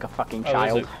back like a fucking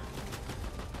child.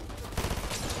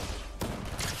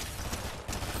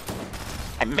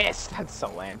 I missed! That's so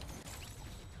lame.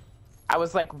 I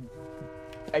was like...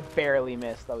 I barely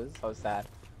missed. That was so sad.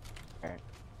 Alright.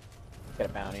 Get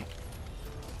a bounty.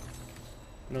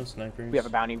 No snipers. We have a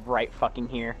bounty right fucking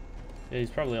here. Yeah, he's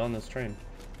probably on this train.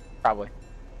 Probably.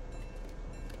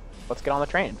 Let's get on the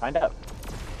train and find out.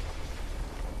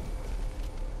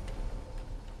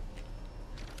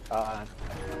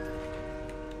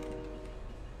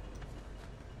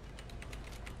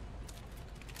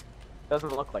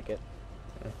 Doesn't look like it.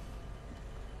 Yeah.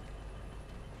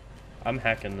 I'm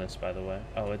hacking this, by the way.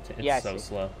 Oh, it's yeah, so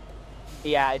slow.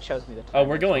 Yeah, it shows me the time. Oh,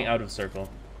 we're going out of circle.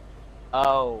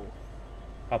 Oh.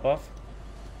 Hop off?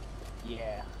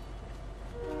 Yeah.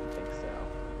 I think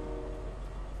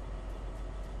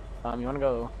so. You wanna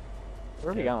go...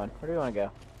 Where are we going? Where do we wanna go?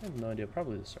 I have no idea.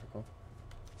 Probably the circle.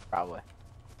 Probably.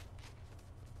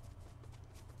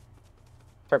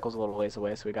 Circle's a little ways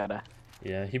away, so we gotta...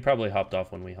 Yeah, he probably hopped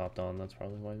off when we hopped on. That's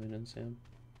probably why we didn't see him.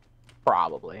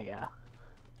 Probably, yeah.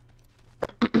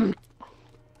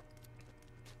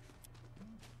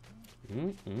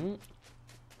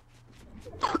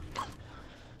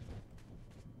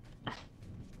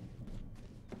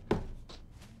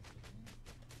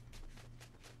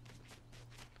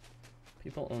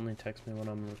 People only text me when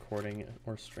I'm recording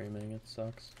or streaming. It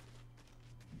sucks.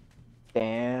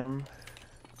 Damn.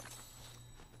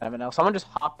 I don't know. Someone just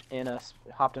hopped in a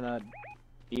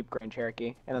Jeep Grand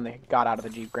Cherokee, and then they got out of the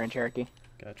Jeep Grand Cherokee.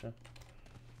 Gotcha.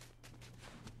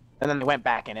 And then they went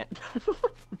back in it.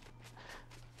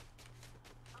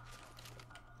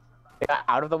 They got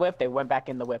out of the whip, they went back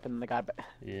in the whip, and then they got back.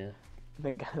 Yeah.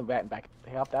 They got back.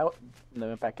 They hopped out, and they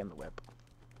went back in the whip.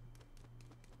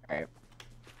 Alright.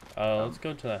 Let's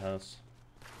go to that house.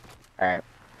 Alright.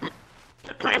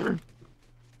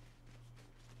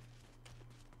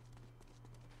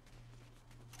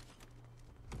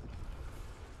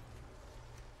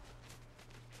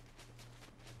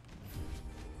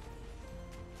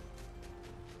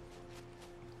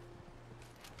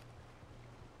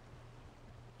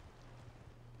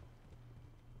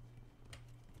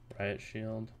 Riot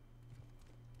shield.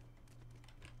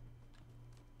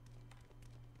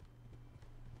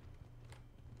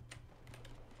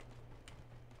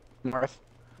 North.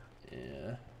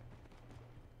 Yeah.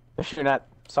 They're shooting at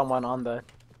someone on the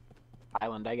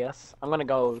island, I guess. I'm gonna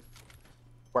go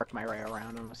work my way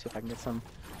around and see if I can get some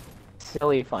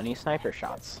silly, funny sniper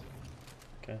shots.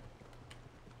 Okay.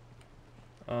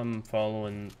 I'm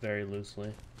following very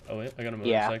loosely. Oh wait, I got a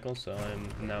Yeah. motorcycle, so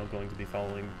I'm now going to be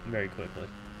following very quickly.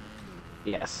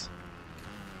 Yes.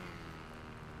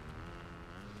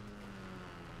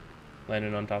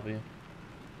 Landing on top of you.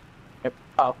 Yep.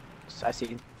 Oh, I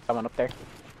see someone up there.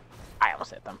 I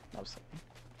almost hit them. That was...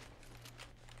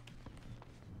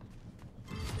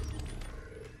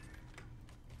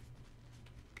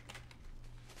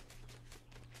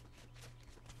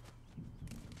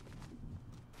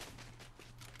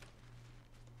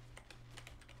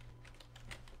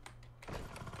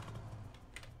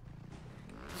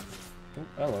 Oh,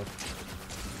 hello.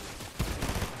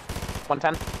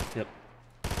 110. Yep.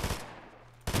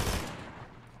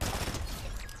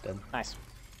 Dead. Nice.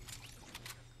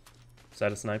 Is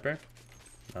that a sniper?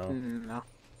 No. No.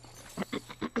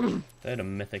 They had a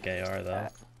mythic AR though.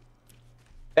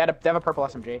 They have a purple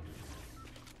SMG.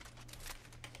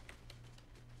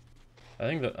 I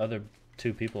think the other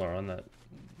two people are on that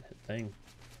thing.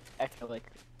 I feel like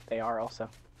they are also.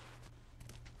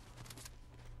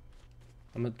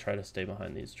 I'm gonna try to stay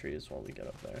behind these trees while we get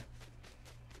up there.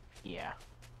 Yeah.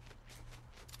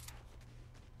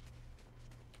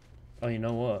 Oh, you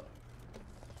know what?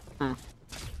 Hmm.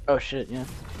 Oh shit, yeah.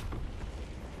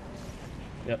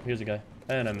 Yep, here's a guy.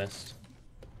 And I missed.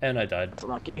 And I died. That's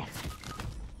lucky.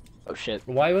 Oh shit.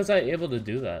 Why was I able to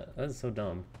do that? That is so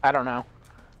dumb. I don't know.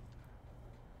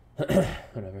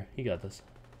 Whatever, you got this.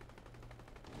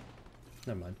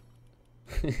 Never mind.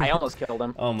 I almost killed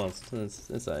him. Almost. It's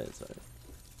alright, it's alright.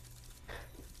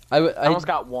 I almost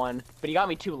got one, but he got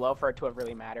me too low for it to have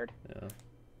really mattered. Yeah.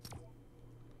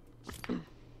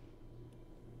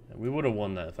 We would have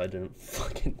won that if I didn't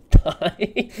fucking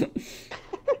die.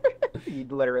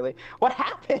 Literally. What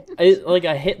happened?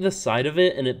 I hit the side of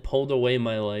it and it pulled away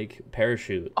my like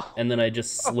parachute, and then I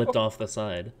just slipped off the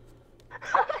side.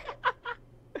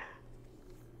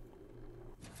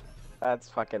 That's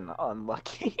fucking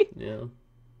unlucky. Yeah.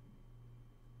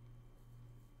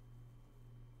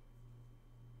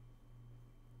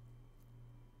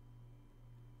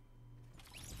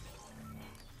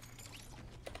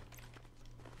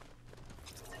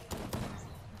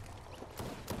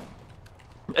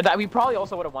 We probably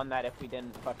also would have won that if we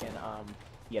didn't fucking,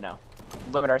 you know,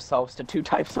 limit ourselves to 2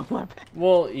 types of weapon.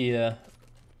 Well, yeah.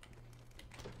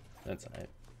 That's alright.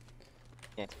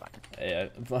 Yeah, it's fine. Yeah,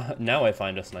 now I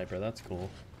find a sniper. That's cool.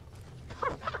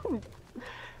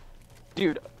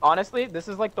 Dude, honestly, this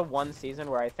is like the one season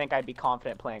where I think I'd be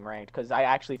confident playing ranked, because I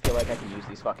actually feel like I can use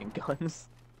these fucking guns.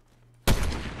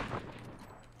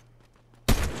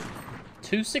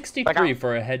 263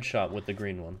 for a headshot with the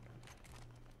green one.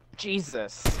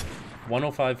 Jesus.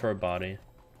 105 for a body.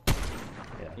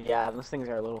 Yeah, those things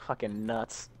are a little fucking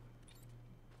nuts.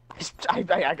 I'm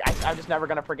just never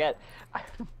gonna forget. I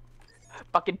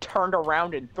fucking turned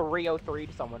around and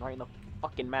 303'd someone right in the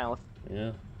fucking mouth.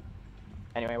 Yeah.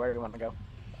 Anyway, where do we want to go?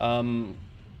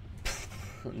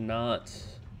 Not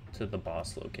to the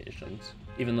boss locations.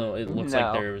 Even though it looks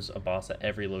like there's a boss at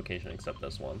every location except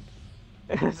this one.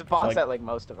 There's a boss at like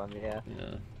most of them, yeah.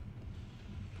 Yeah.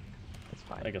 It's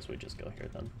fine. I guess we just go here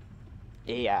then.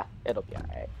 Yeah, it'll be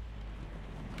alright.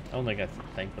 I don't think I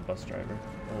thanked the bus driver.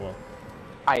 Oh well.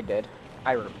 I did.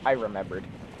 I remembered.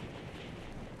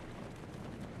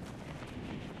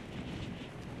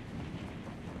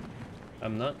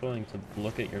 I'm not going to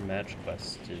look at your match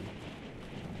quest, dude.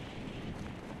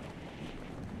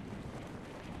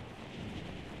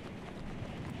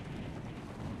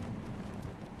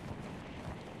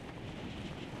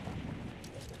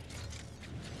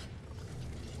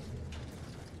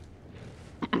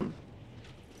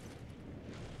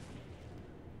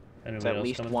 There's at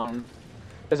least one.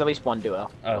 There's at least one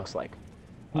duo. Oh. Looks like.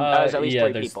 There's at least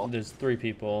 3 people. There's 3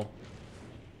 people.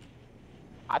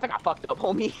 I think I fucked up,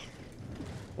 homie.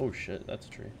 Oh shit, that's a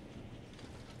tree.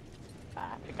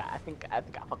 I think I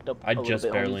fucked up. I just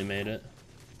barely made it.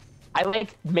 I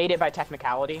like made it by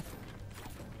technicality.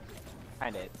 I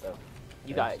did. So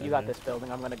you got this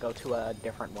building. I'm gonna go to a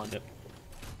different one. Yep.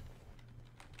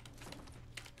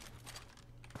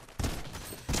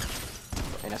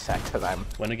 In a sec, because I'm.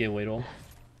 Renegade Weedle.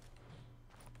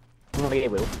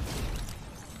 Renegade Weedle.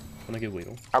 Renegade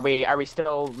Weedle. Are we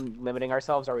still limiting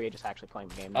ourselves, or are we just actually playing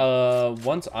the game now?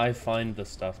 Once I find the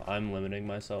stuff, I'm limiting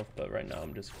myself, but right now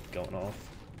I'm just going off.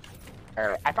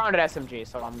 Alright, I found an SMG,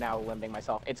 so I'm now limiting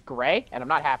myself. It's gray, and I'm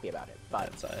not happy about it, but...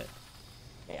 That's alright.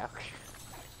 Yeah.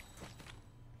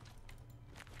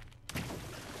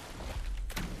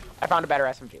 I found a better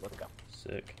SMG, let's go.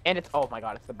 Sick. And it's, oh my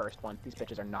god, it's the burst one. These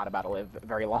bitches are not about to live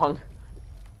very long.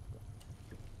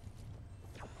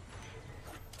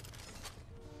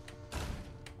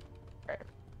 Alright.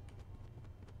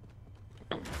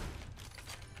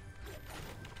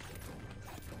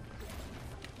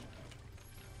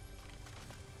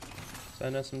 Is that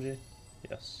an SMG?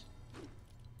 Yes.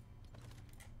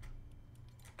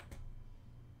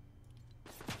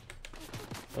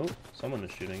 Oh, someone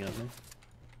is shooting at me.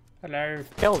 Hello.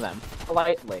 Kill them,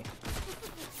 politely.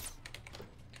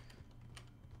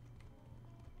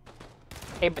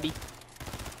 Hey, buddy.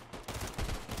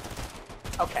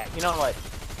 Okay, you know what?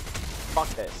 Fuck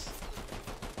this.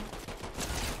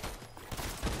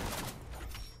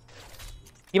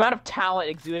 The amount of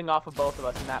talent exuding off of both of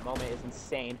us in that moment is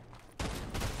insane.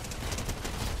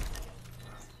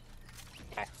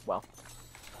 Okay, well.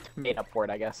 Made up for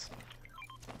it, I guess.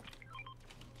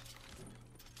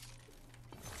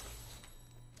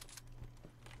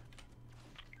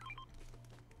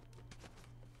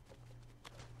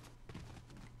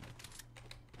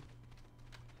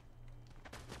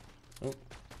 Oh.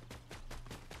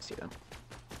 See them.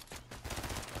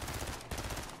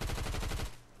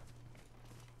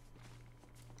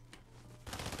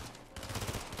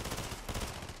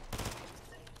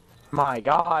 My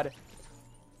god.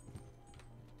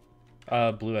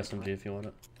 Blue SMG if you want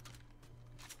it.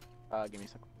 Give me a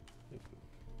second.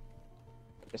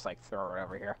 Just like throw it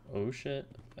over here. Oh shit.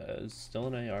 It's still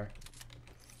an AR.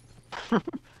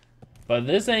 But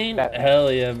this ain't.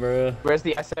 Hell yeah, bro. Where's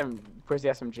the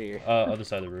SMG? Other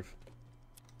side of the roof.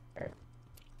 Alright.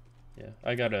 Yeah,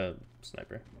 I got a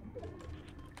sniper.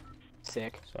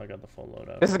 Sick. So I got the full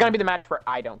loadout. This is gonna be the match where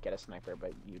I don't get a sniper,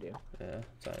 but you do. Yeah,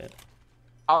 that's it.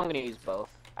 I'm gonna use both.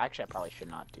 Actually, I probably should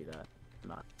not do that. I'm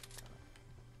not.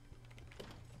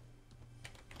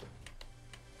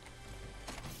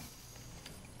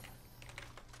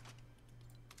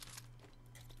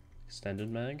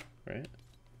 Extended mag, right?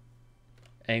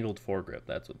 Angled foregrip,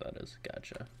 that's what that is.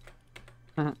 Gotcha.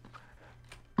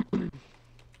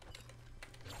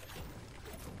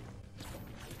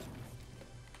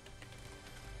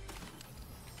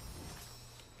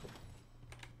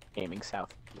 Aiming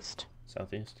southeast.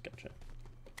 Southeast, gotcha.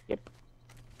 Yep.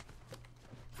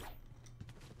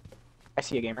 I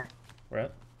see a gamer. Where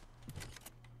at?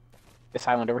 This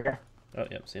island over here. Oh,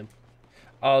 yep, see him.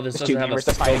 Oh, this There's two doesn't have a gamers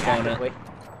that fighting scope on it. actively.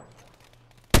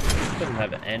 Doesn't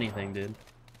have anything, dude.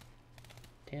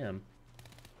 Damn.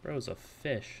 Bro's a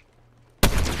fish.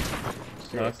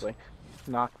 Seriously.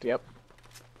 Knocked, yep.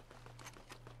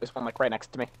 There's one like right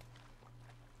next to me.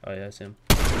 Oh yeah, I see him.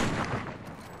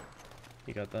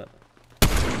 You got that?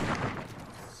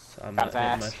 I'm not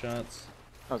hitting my shots.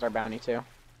 That was our bounty too.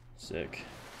 Sick.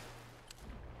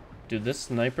 Dude, this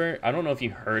sniper, I don't know if you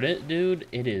heard it, dude.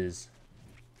 It is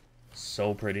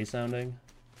so pretty sounding.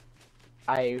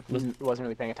 I wasn't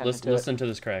really paying attention to it. Listen to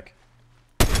this crack.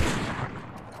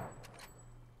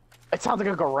 It sounds like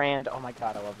a grand. Oh my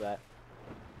god, I love that.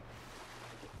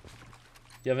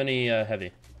 Do you have any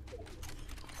heavy?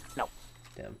 No.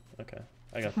 Damn, okay.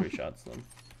 I got 3 shots then.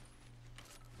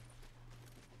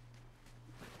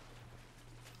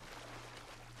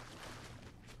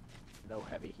 No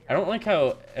heavy here. I don't like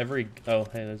how every... Oh,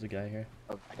 hey, there's a guy here.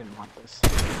 Oh, I didn't want this.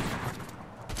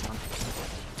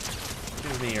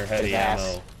 Give me your heavy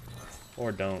ammo.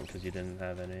 Or don't, because you didn't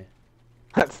have any.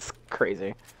 That's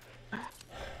crazy.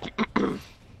 I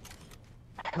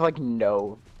have like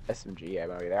no SMG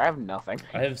ammo either. I have nothing.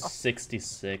 I have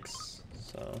 66,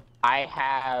 so... I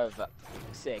have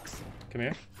 6. Come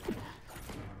here.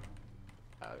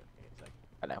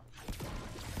 I know.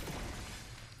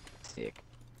 Sick.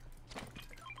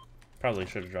 Probably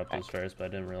should have dropped those first, but I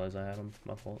didn't realize I had them.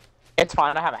 My fault. It's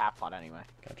fine. I have a half pot anyway.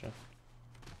 Gotcha.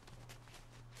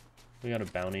 We got a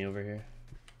bounty over here.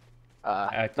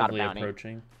 not Actively a bounty.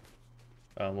 approaching.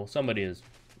 Well, somebody is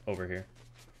over here.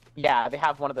 Yeah, they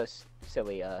have one of those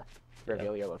silly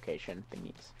reveal your location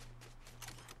thingies.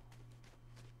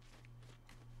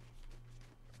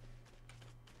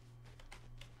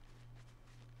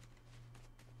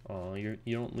 Oh, you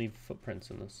don't leave footprints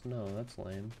in the snow. That's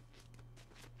lame.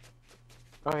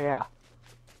 Oh yeah.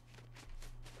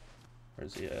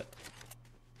 Where's he at?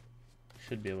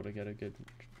 Should be able to get a good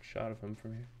shot of him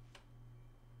from here.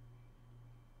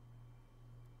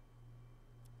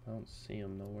 I don't see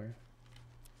him nowhere.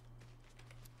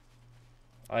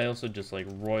 I also just like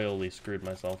royally screwed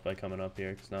myself by coming up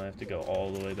here, because now I have to go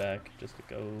all the way back just to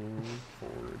go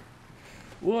forward.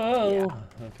 Whoa!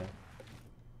 Yeah. Okay.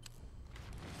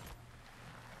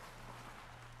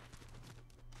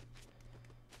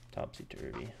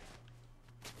 Topsy-turvy.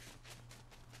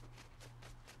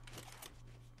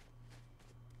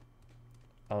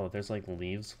 Oh, there's like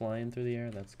leaves flying through the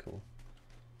air? That's cool.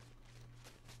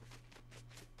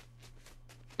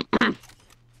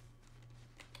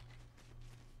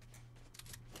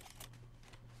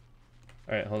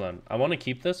 Alright, hold on. I want to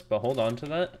keep this, but hold on to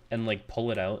that and like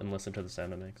pull it out and listen to the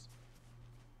sound it makes.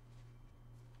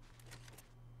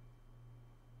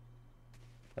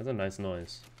 That's a nice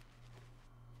noise.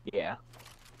 Yeah.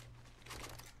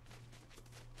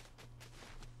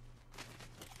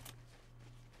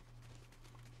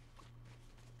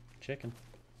 Chicken.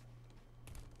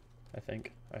 I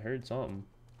think. I heard something.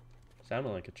 Sounded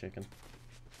like a chicken.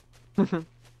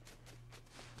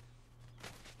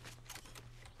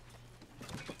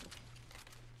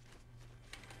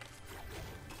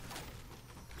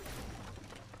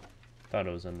 Thought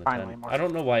it was in the tent. I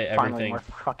don't know why everything... more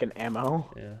fucking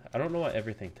ammo. Yeah, I don't know why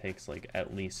everything takes like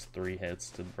at least 3 hits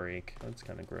to break. That's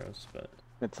kind of gross, but...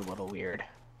 It's a little weird.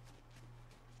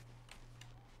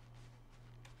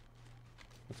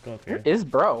 Let's go up here. Where is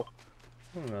bro?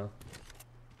 I don't know.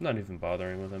 I'm not even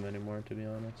bothering with him anymore, to be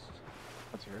honest.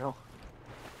 That's real.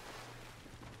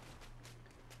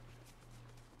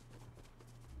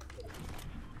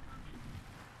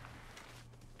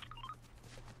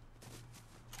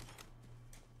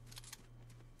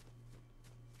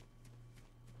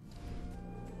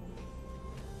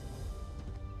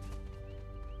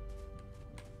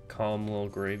 Calm little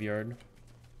graveyard.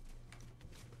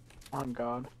 On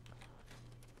God.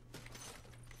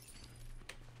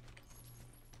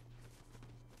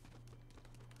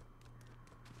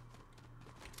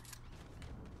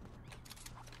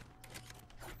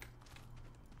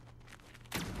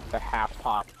 The half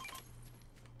pot.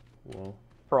 Whoa.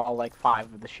 For all like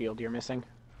 5 of the shield you're missing.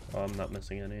 Oh, I'm not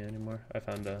missing any anymore. I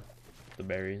found the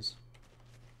berries.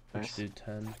 Which Nice. do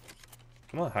 10.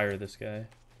 I'm gonna hire this guy.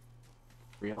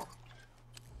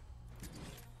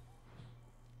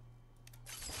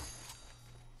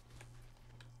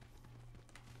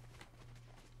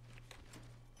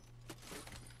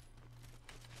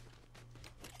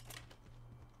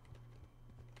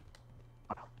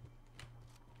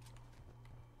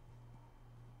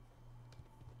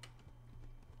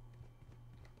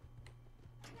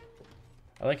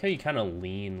 I like how you kind of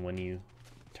lean when you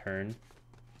turn.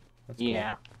 That's cool.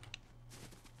 Yeah.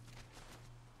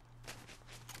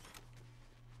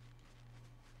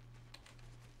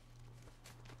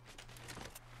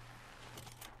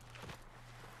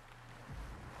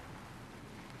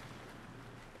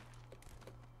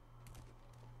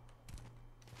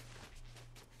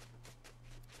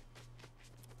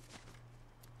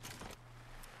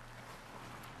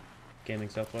 Gaming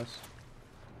Southwest.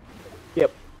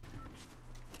 Yep.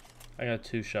 I got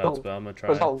 2 shots, but I'm gonna try.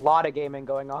 There's a lot of gaming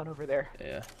going on over there.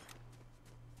 Yeah.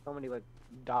 So many like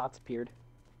dots appeared.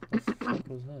 What the fuck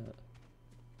was that?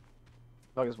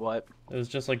 Fuck is what? It was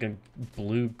just like a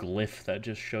blue glyph that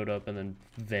just showed up and then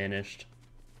vanished.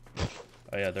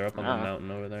 Oh yeah, they're up on the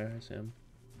mountain over there. I see them.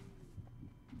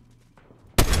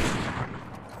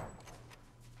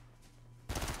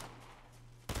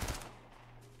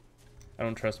 I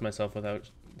don't trust myself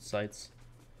without sights.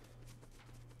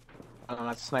 Oh,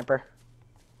 that's a sniper.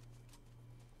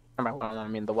 I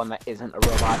mean the one that isn't a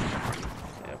robot.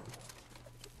 Yep.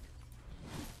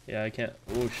 Yeah, I can't.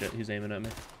 Oh shit, he's aiming at me.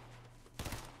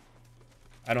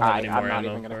 I don't have any more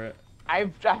ammo for it.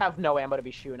 I have no ammo to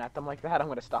be shooting at them like that. I'm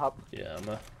gonna stop. Yeah,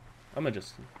 I'm gonna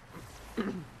just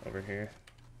over here.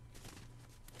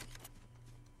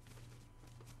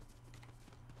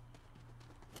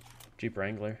 Jeep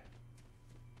Wrangler.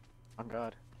 Oh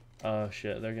god. Oh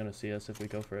shit, they're gonna see us if we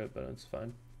go for it, but it's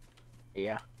fine.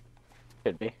 Yeah.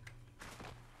 Should be.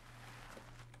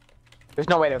 There's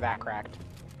no way they're that cracked.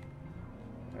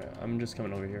 Alright, I'm just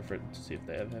coming over here to see if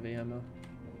they have heavy ammo.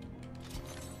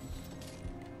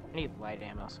 I need light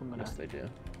ammo, so I'm gonna... Yes, they do.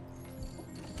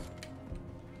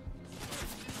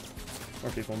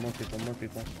 More people, more people, more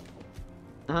people.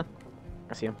 I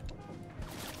see him.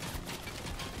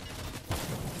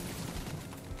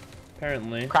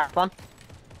 Apparently. Cracked one?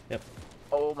 Yep.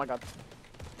 Oh my god.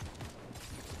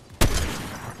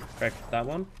 Cracked that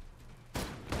one.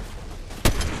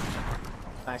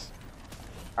 Nice.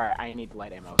 Alright, I need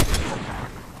light ammo.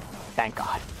 Thank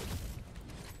god.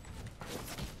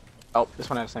 Oh, this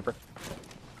one had a sniper.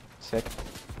 Sick.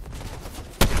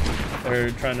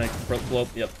 They're trying to blow up.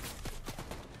 Yep.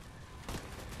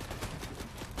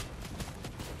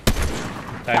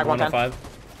 Tag 105.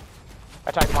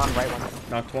 I tagged him on the right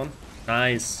one. Knocked one.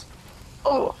 Nice.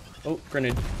 Oh! Oh,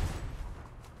 grenade.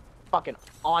 Fucking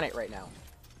on it right now.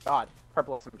 God,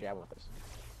 purple SMG, I want this.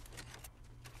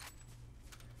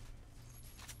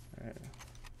 Alright.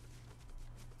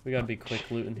 We gotta be quick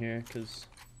looting here, cause...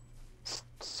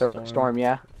 Storm,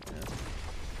 yeah.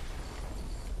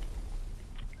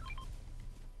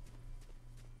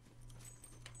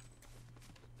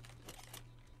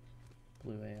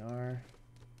 Blue AR.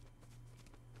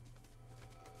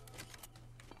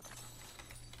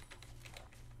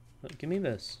 Look, give me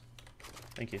this.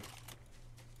 Thank you.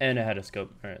 And I had a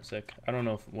scope. Alright, sick. I don't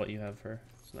know what you have for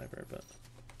sniper, but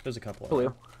there's a couple of Blue.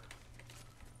 them.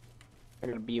 I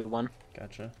got a B1.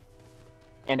 Gotcha.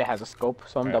 And it has a scope,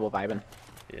 so I'm double vibing.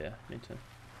 Yeah, me too.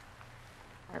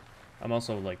 I'm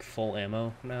also like full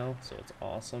ammo now, so it's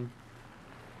awesome.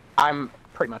 I'm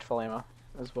pretty much full ammo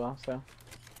as well, so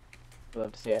I'd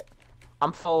love to see it.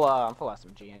 I'm full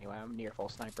SMG anyway. I'm near full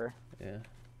sniper. Yeah.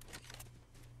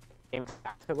 It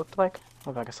looked like.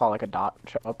 Looked like I saw like a dot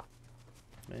show up.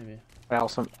 Maybe. But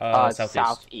also, southeast.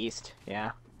 Southeast.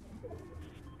 Yeah.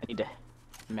 I need to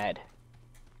med.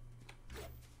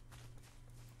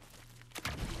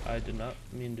 I did not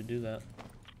mean to do that.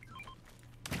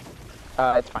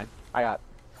 It's fine. I got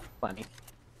plenty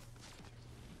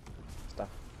stuff.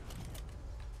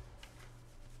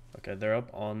 Okay, they're up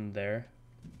on there.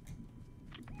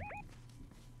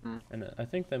 Mm. And I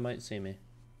think they might see me.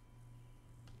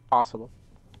 Possible.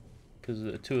 Because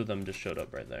the 2 of them just showed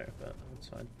up right there, but that's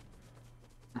fine.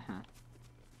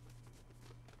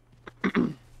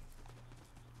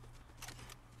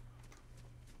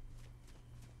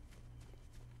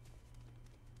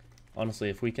 Honestly,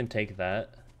 if we can take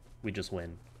that, we just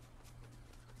win.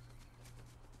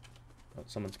 Oh,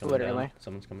 someone's coming Literally. down.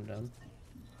 Someone's coming down.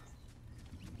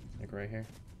 Like right here.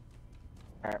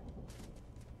 Alright.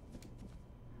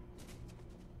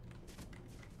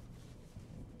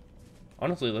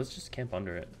 Honestly, let's just camp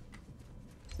under it.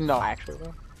 No, actually,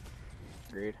 though.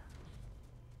 Agreed.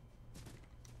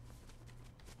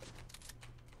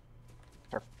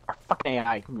 Our fucking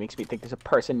AI makes me think there's a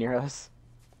person near us.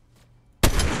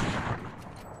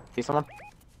 See someone?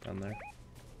 Down there.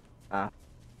 Ah.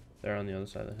 They're on the other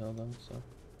side of the hill, though, so...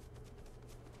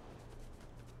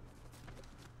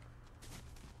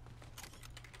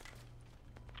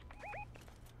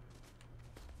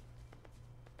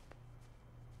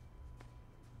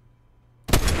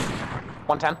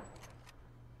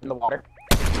 the water.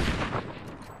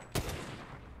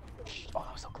 Oh,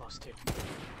 that was so close too.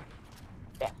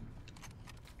 Yeah.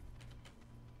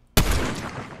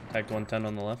 Tagged 110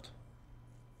 on the left.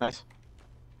 Nice.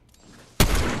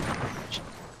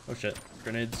 Oh shit.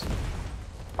 Grenades.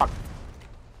 Fuck.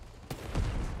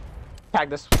 Tag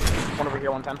this one over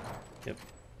here, 110. Yep.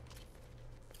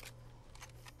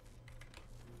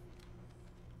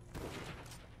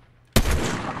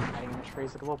 Hiding in the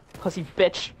trees like a little pussy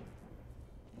bitch.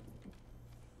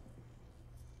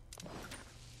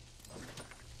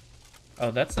 Oh,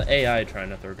 that's the AI trying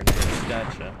to throw grenades.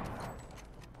 Gotcha.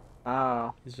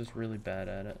 Oh. He's just really bad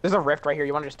at it. There's a rift right here.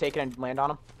 You want to just take it and land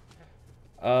on him?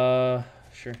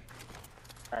 Sure.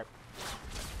 Alright.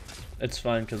 It's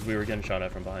fine because we were getting shot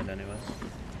at from behind anyways.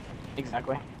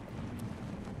 Exactly.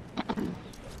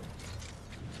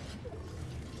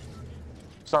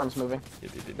 Storm's moving.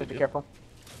 Yep, yep, yep, Just be yep. careful.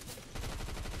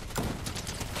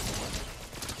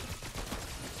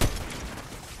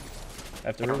 I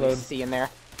have to I don't really reload. see in there.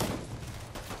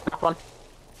 Knock one.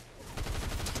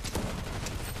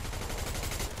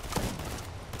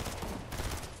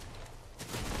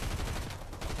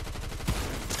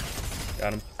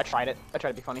 Got him. I tried it. I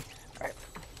tried to be funny. Alright.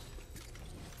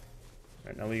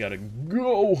 Alright, now we gotta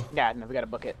go! Yeah, no, we gotta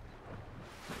book it.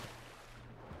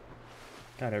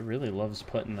 God, it really loves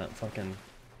putting that fucking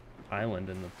island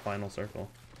in the final circle.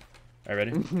 Alright,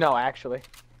 ready? No, actually.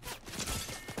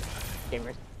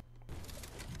 Gamers.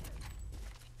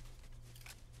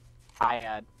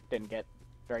 I didn't get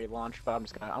very launched, but I'm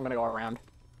gonna go around.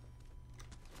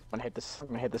 I'm gonna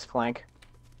hit this flank.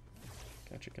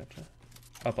 Gotcha, gotcha.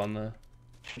 Up on the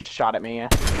Shot at me, yeah.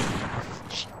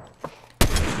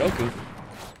 Goku.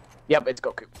 Yep, it's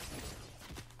Goku.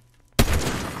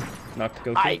 Knocked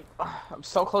Goku. I'm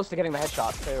so close to getting the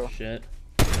headshot too. Shit.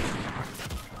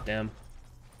 Damn.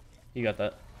 You got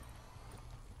that.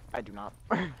 I do not.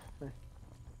 I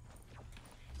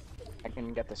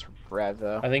can get this rev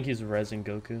though. I think he's rezzing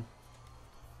Goku.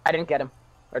 I didn't get him.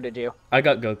 Or did you? I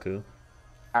got Goku.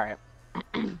 Alright.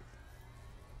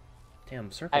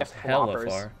 Damn, circle's I have hella floppers.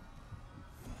 far.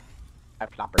 I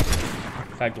have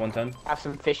floppers. Tagged 110. I have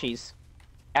some fishies.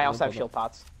 I also have Hold shield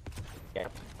pots. Yeah,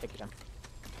 take your time.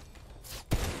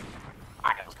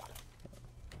 I almost got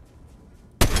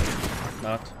it.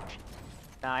 Knocked.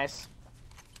 Nice.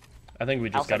 I think we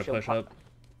just also gotta shield push pot. up.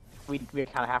 We kind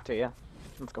of have to, yeah.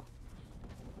 Let's go.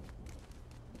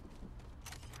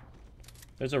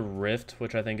 There's a rift,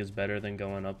 which I think is better than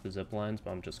going up the zip lines, but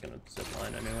I'm just gonna zip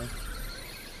line anyway.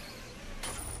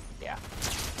 Yeah.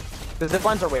 The zip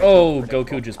lines are way Oh, too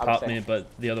predictable, Goku just I would popped say. me, but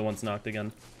the other one's knocked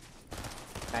again.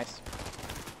 Nice.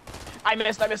 I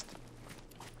missed. I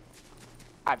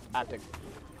have to. What do you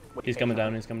He's think? coming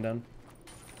down, he's coming down.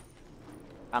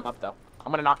 I'm up though.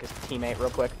 I'm gonna knock his teammate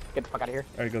real quick. Get the fuck out of here.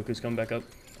 Alright, Goku's coming back up,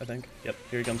 I think. Yep,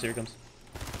 here he comes, here he comes.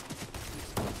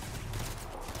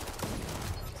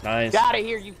 Nice. Get out of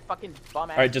here, you fucking bum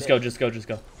ass. Alright, just go, just go, just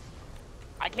go.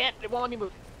 I can't. It won't let me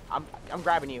move. I'm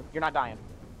grabbing you. You're not dying.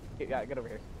 Get over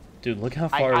here. Dude, look how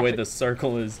far away actually- the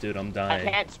circle is, dude. I'm I dying.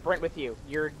 can't sprint with you.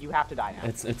 You have to die now.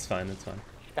 It's fine, it's fine.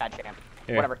 Bad champ.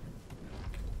 Here. Whatever.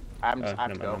 I have Never to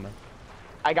mind, go. never mind.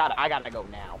 I gotta go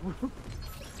now.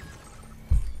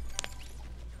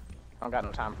 I don't got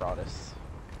no time for all this.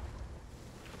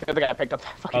 The other guy picked up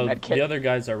that fucking Oh, med kit. the other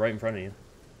guys are right in front of you.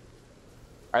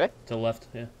 Are they? To the left,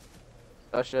 yeah.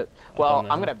 Oh shit. Up Well, on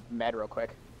the I'm hill. gonna med real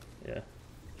quick. Yeah.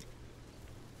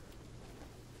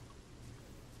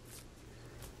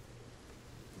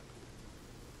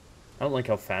 I don't like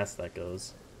how fast that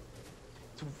goes.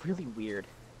 It's really weird.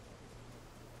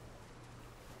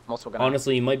 I'm also gonna.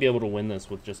 Honestly, you might be able to win this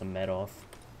with just a med off.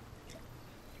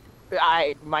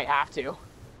 I might have to.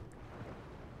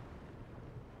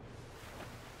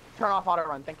 Turn off auto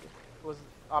run. Thank you.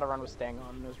 Auto run was staying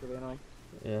on. And it was really annoying.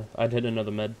 Yeah, I'd hit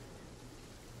another med.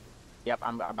 Yep,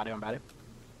 I'm about to.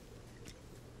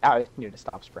 I need to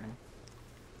stop sprinting.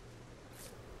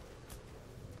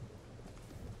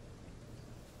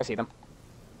 I see them.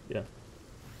 Yeah.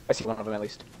 I see one of them at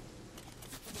least.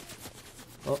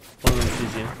 Oh, one of them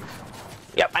sees you.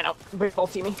 Yep, I know. They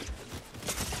both see me.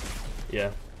 Yeah.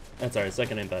 That's alright,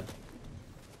 second ain't bad.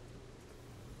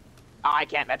 Oh, I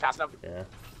can't med fast enough. Yeah.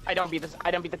 I don't beat this.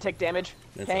 I don't beat the tick damage.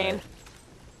 That's Pain. alright.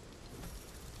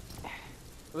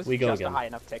 It was We go just again. a high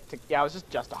enough tick to. Yeah, it was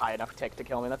just a high enough tick to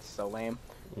kill me. That's so lame.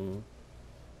 Mm.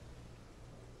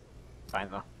 Fine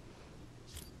though.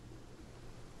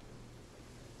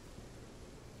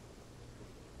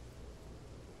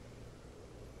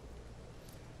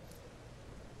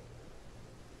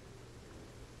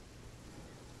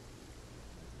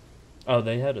 Oh,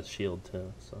 they had a shield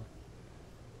too, so.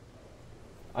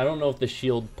 I don't know if the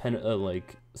shield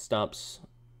like stops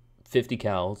 50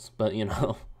 cals, but you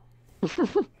know.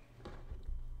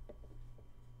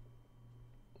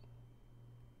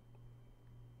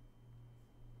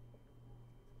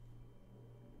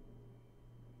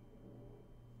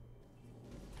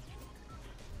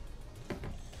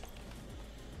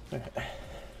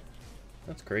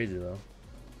 That's crazy though.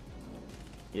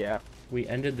 Yeah. We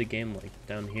ended the game like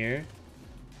down here,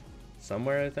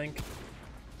 somewhere I think,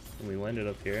 and we landed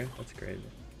up here. That's crazy.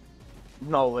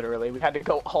 No, literally, we had to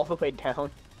go all the way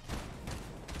down.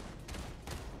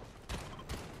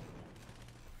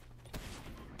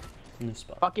 New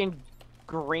spot. Fucking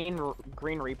Green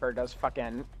Reaper does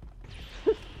fucking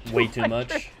Way too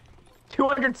much.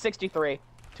 263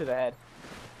 to the head.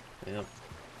 Yep.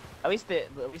 At least the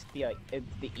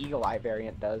Eagle Eye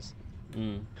variant does.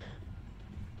 Mm.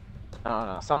 I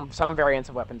don't know. Some variants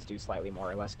of weapons do slightly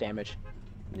more or less damage.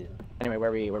 Yeah. Anyway,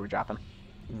 where we dropping?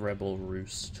 Rebel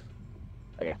Roost.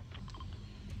 Okay.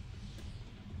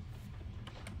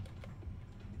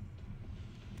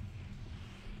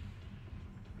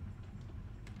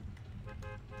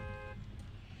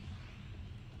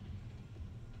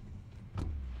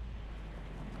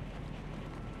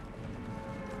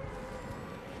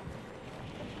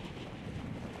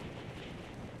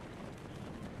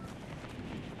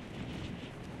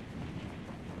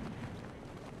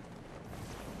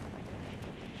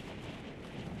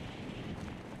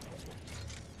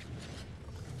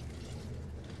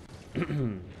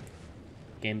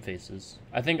 Game faces.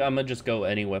 I think I'm gonna just go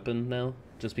any weapon now,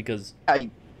 just because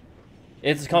You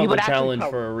it's called a would actually challenge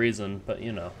probably- for a reason. But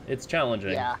you know, it's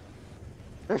challenging. Yeah.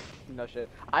 No shit.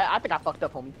 I think I fucked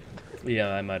up, homie. Yeah,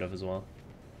 I might have as well.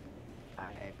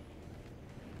 At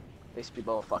least we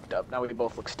both fucked up. Now we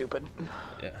both look stupid.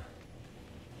 Yeah.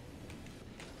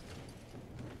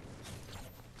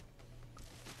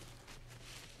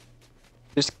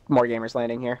 There's more gamers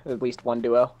landing here. At least one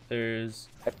duo. There's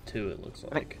two. It looks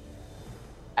like.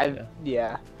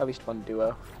 Yeah, at least one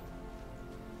duo.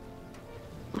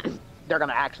 They're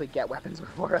gonna actually get weapons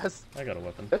before us. I got a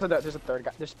weapon. There's a third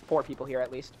guy. There's 4 people here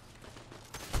at least.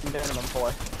 Minimum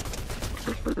 4.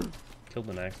 Killed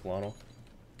an axolotl.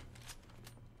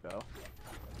 Go.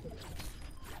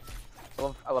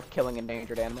 I love killing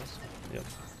endangered animals. Yep.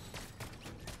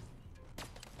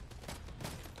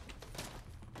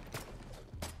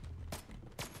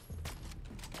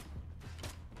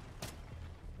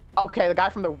 Okay, the guy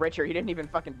from the Witcher, he didn't even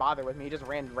fucking bother with me. He just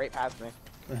ran right past me.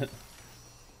 He had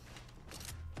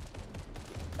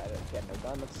no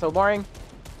gun. That's so boring.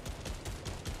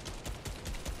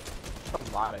 A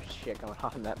lot of shit going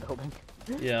on in that building.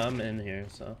 Yeah, I'm in here,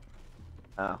 so.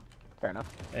 Oh, fair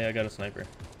enough. Hey, I got a sniper.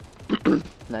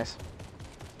 Nice.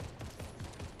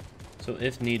 So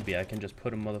if need be, I can just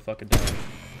put a motherfucker down.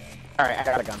 Alright, I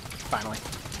got a gun. Finally.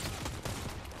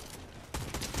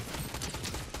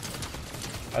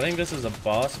 I think this is a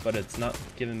boss, but it's not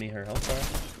giving me her health bar.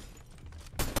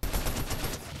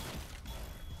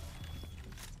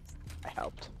 I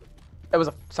helped. It was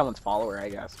someone's follower, I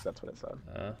guess. That's what it said.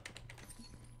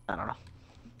 I don't know.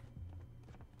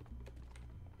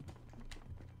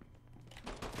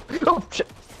 Oh, shit.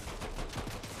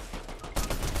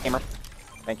 Hammer.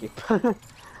 Thank you.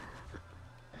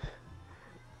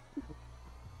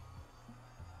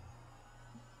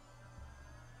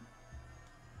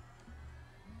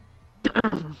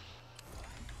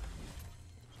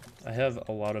 I have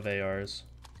a lot of ARs.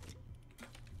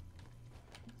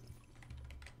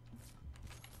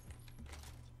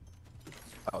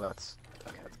 Oh, that's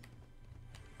okay.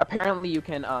 Apparently, you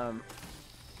can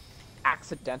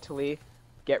accidentally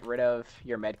get rid of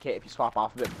your med kit if you swap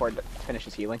off of it before it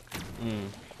finishes healing. Mm.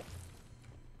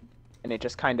 And it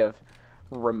just kind of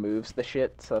removes the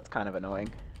shit, so it's kind of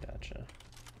annoying. Gotcha.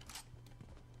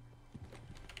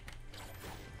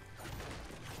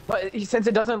 But since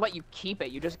it doesn't let you keep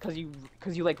it, you just because you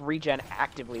like regen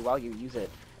actively while you use it,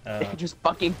 it just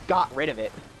fucking got rid of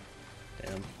it.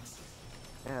 Damn.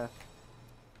 Yeah.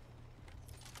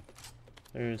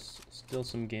 There's still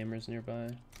some gamers nearby,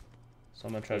 so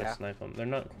I'm gonna try to snipe them. They're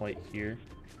not quite here.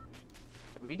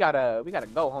 We gotta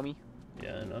go, homie.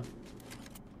 Yeah, I know.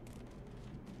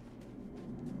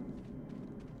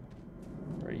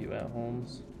 Where are you at,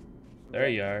 Holmes? There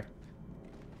you are.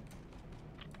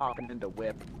 Hopping into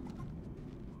whip.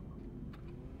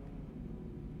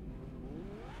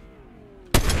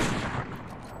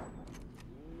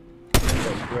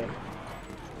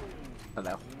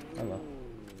 Hello. Hello.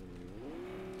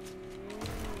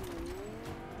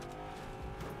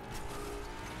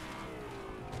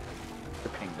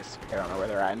 They're ping disappear. I don't know where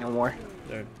they're at anymore.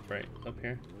 They're right up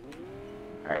here.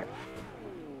 Alright.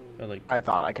 Or like... I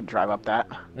thought I could drive up that.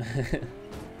 There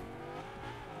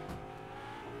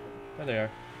they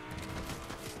are.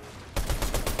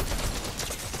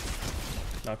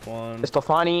 Knock one. Pistol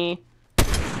funny.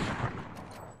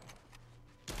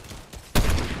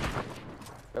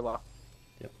 They're low.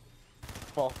 Yep.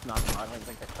 Well, not I don't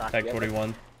think they cracked Tag yet,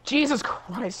 41. Jesus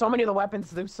Christ, so many of the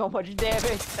weapons do so much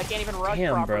damage. I can't even run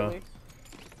Damn, properly.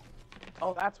 bro.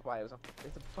 Oh, that's why it's a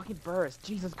fucking burst.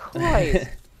 Jesus Christ.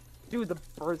 Dude, the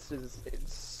burst is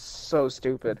it's so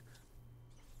stupid.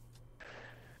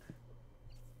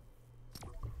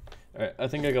 Alright, I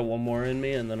think I got one more in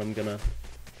me, and then I'm gonna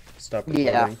stop recording.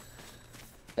 Yeah.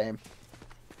 Same.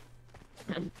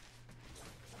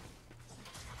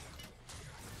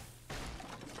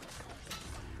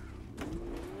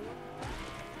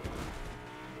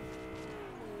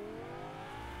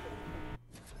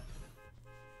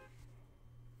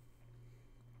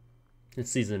 This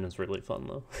season is really fun,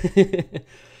 though.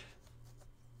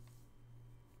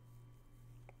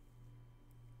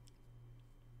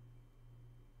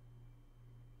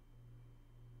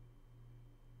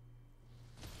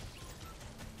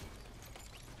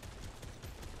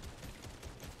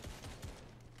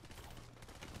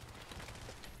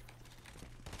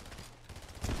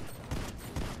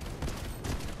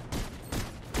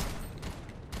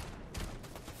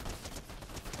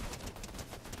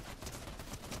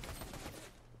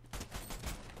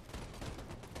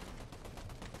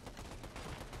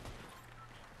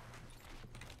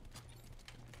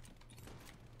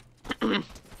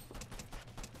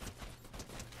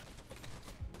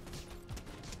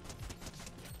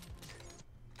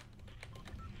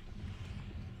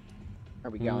 Are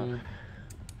we going?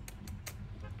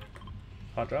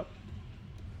 Hot drop.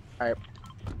 Alright.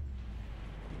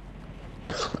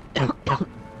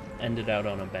 Ended out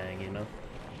on a bang, you know?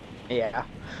 Yeah.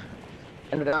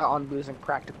 Ended up on losing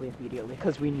practically immediately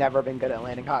because we never been good at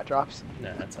landing hot drops.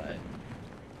 Nah, that's alright.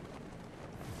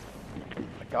 Oh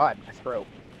my god, my throat.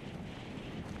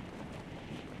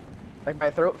 Like,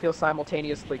 my throat feels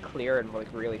simultaneously clear and, like,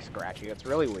 really scratchy. It's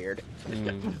really weird.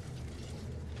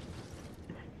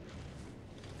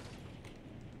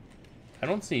 I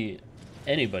don't see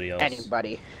anybody else.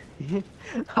 Anybody.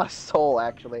 A soul,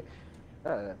 actually.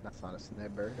 That's not a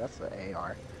sniper. That's an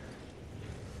AR.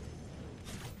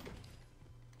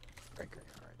 Breaker,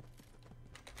 alright.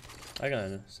 I got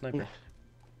a sniper.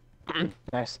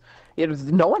 Nice.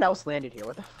 No one else landed here.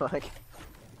 What the fuck?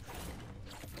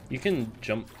 You can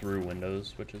jump through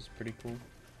windows, which is pretty cool.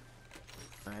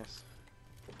 Nice.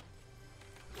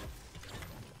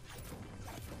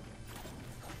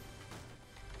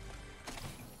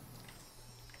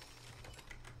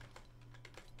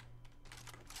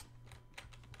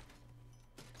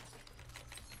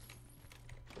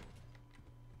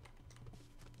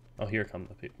 Oh, here come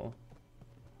the people.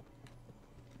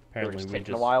 We're Apparently just we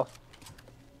taking just... a while.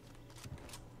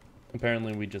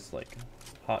 Apparently we just, like,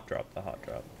 hot drop the hot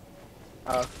drop.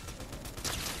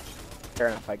 Fair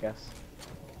enough, I guess.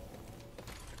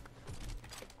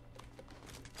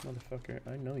 Motherfucker,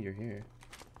 I know you're here.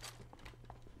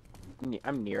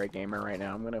 I'm near a gamer right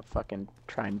now. I'm gonna fucking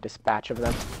try and dispatch of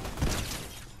them.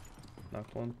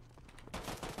 Knocked one.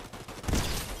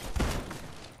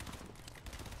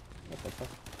 What the fuck?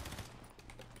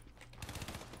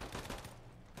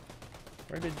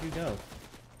 Where did you go?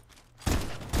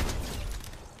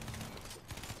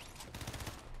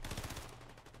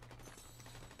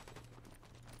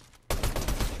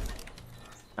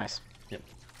 Nice. Yep.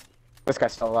 This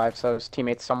guy's still alive, so his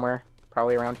teammate's somewhere,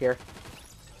 probably around here.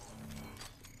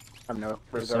 I'm no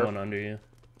There's reserve. someone under you.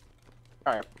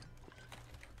 Alright.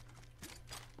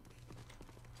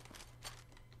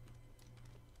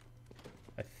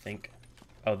 I think.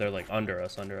 Oh, they're like under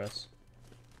us,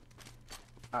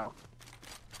 Oh.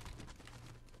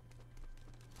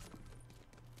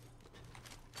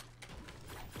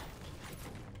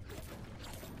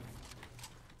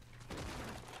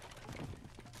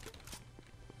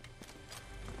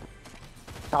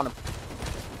 Found him.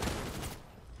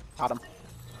 Got him.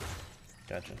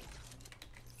 Gotcha.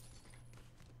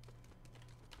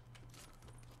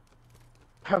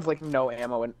 I have like no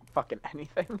ammo in fucking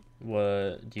anything.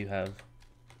 What do you have?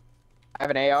 I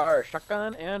have an AR, a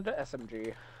shotgun, and a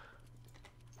SMG.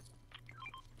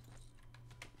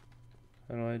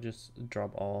 How do I just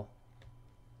drop all?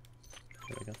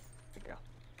 There we go. There you go.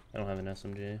 I don't have an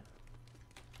SMG.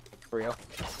 For real.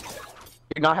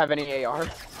 You do not have any AR?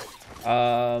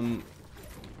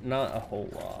 Not a whole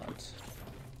lot.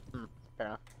 Fair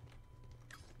enough.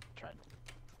 Tried.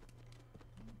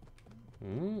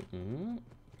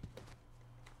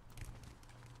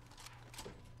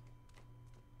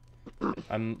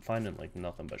 I'm finding like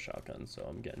nothing but shotguns, so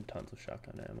I'm getting tons of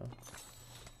shotgun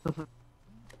ammo.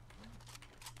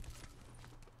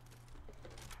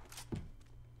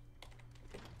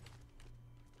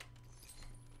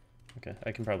 Okay,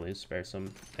 I can probably spare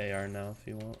some AR now if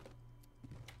you want.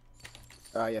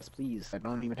 Yes, please. I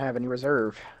don't even have any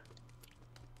reserve.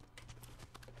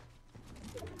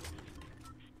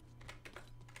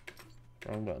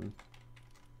 Wrong button.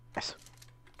 Yes.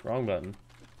 Wrong button.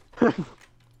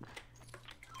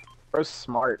 Bro's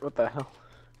smart. What the hell?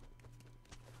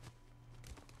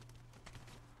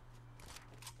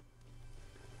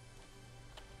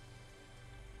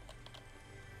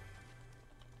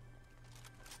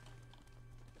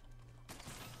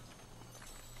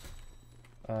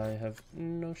 I have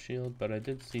no shield, but I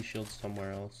did see shields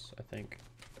somewhere else, I think.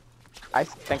 I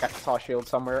think I saw a shield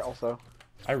somewhere also.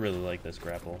 I really like this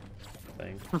grapple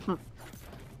thing.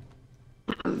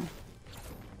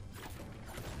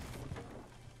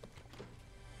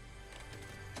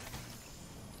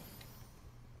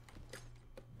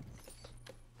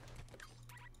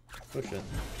 Push it.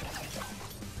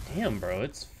 Damn, bro,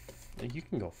 it's... You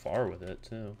can go far with it,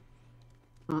 too.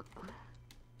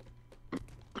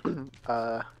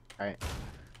 Alright.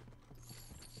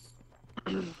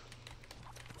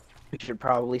 We should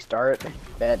probably start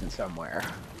bedding somewhere.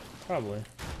 Probably.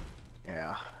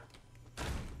 Yeah.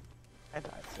 I'd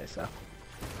say so.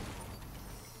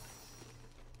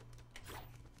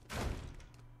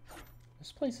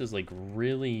 This place is, like,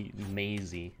 really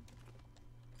mazy.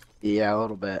 Yeah, a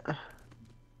little bit.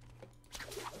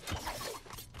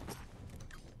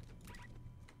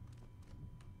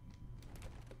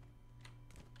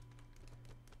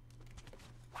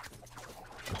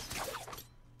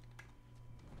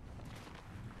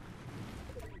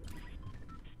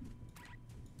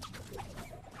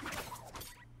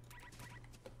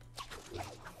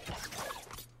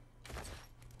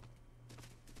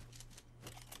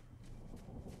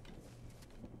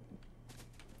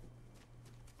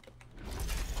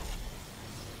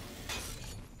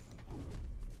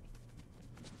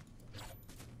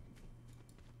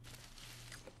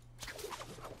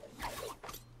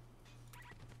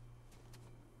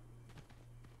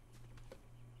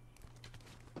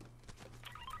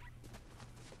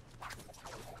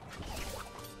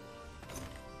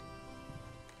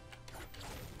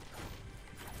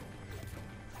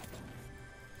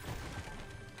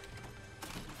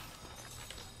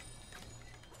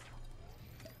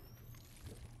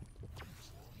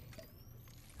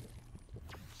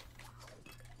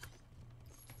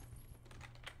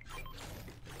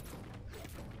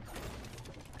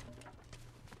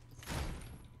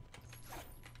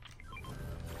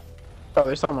 Oh,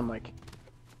 there's someone, like,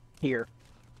 here.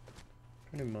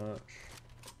 Pretty much.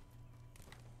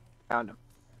 Found him.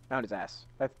 Found his ass.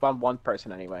 I found one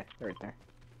person anyway. Right there.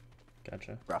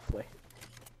 Gotcha. Roughly.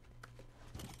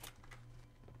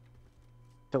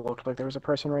 It looked like there was a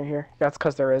person right here. That's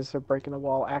because there is. They're breaking the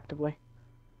wall actively.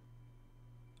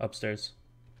 Upstairs.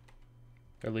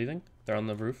 They're leaving? They're on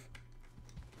the roof?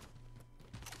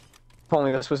 If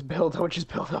only this was built, I would just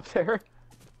build up there.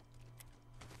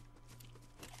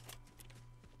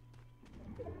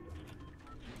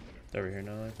 They're over here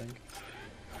now, I think.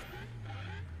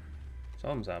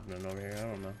 Something's happening over here, I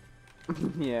don't know.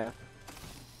 Yeah.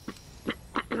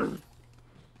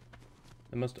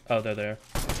 They must... Oh, they're there.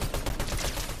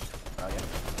 Oh, yeah.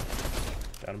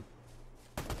 Got him.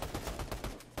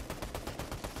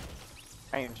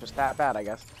 Ain't just that bad, I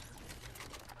guess.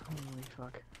 Holy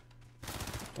fuck.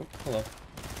 Oh, hello.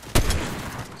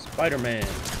 Spider-Man.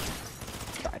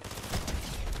 Tried.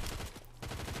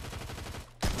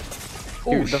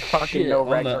 Oh, Dude, the fucking shit. no On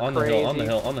regs the, are on the crazy. hill, on the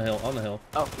hill, on the hill, on the hill.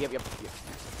 Oh, yep.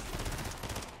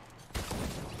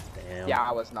 Damn. Yeah,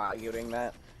 I was not doing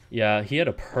that. Yeah, he had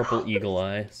a purple eagle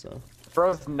eye, so...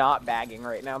 Bro's not bagging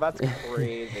right now. That's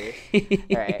crazy.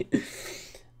 Alright.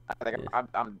 I think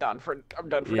I'm done for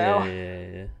now.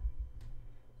 Yeah.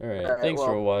 Alright, thanks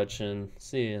for watching.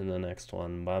 See you in the next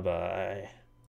one. Bye-bye.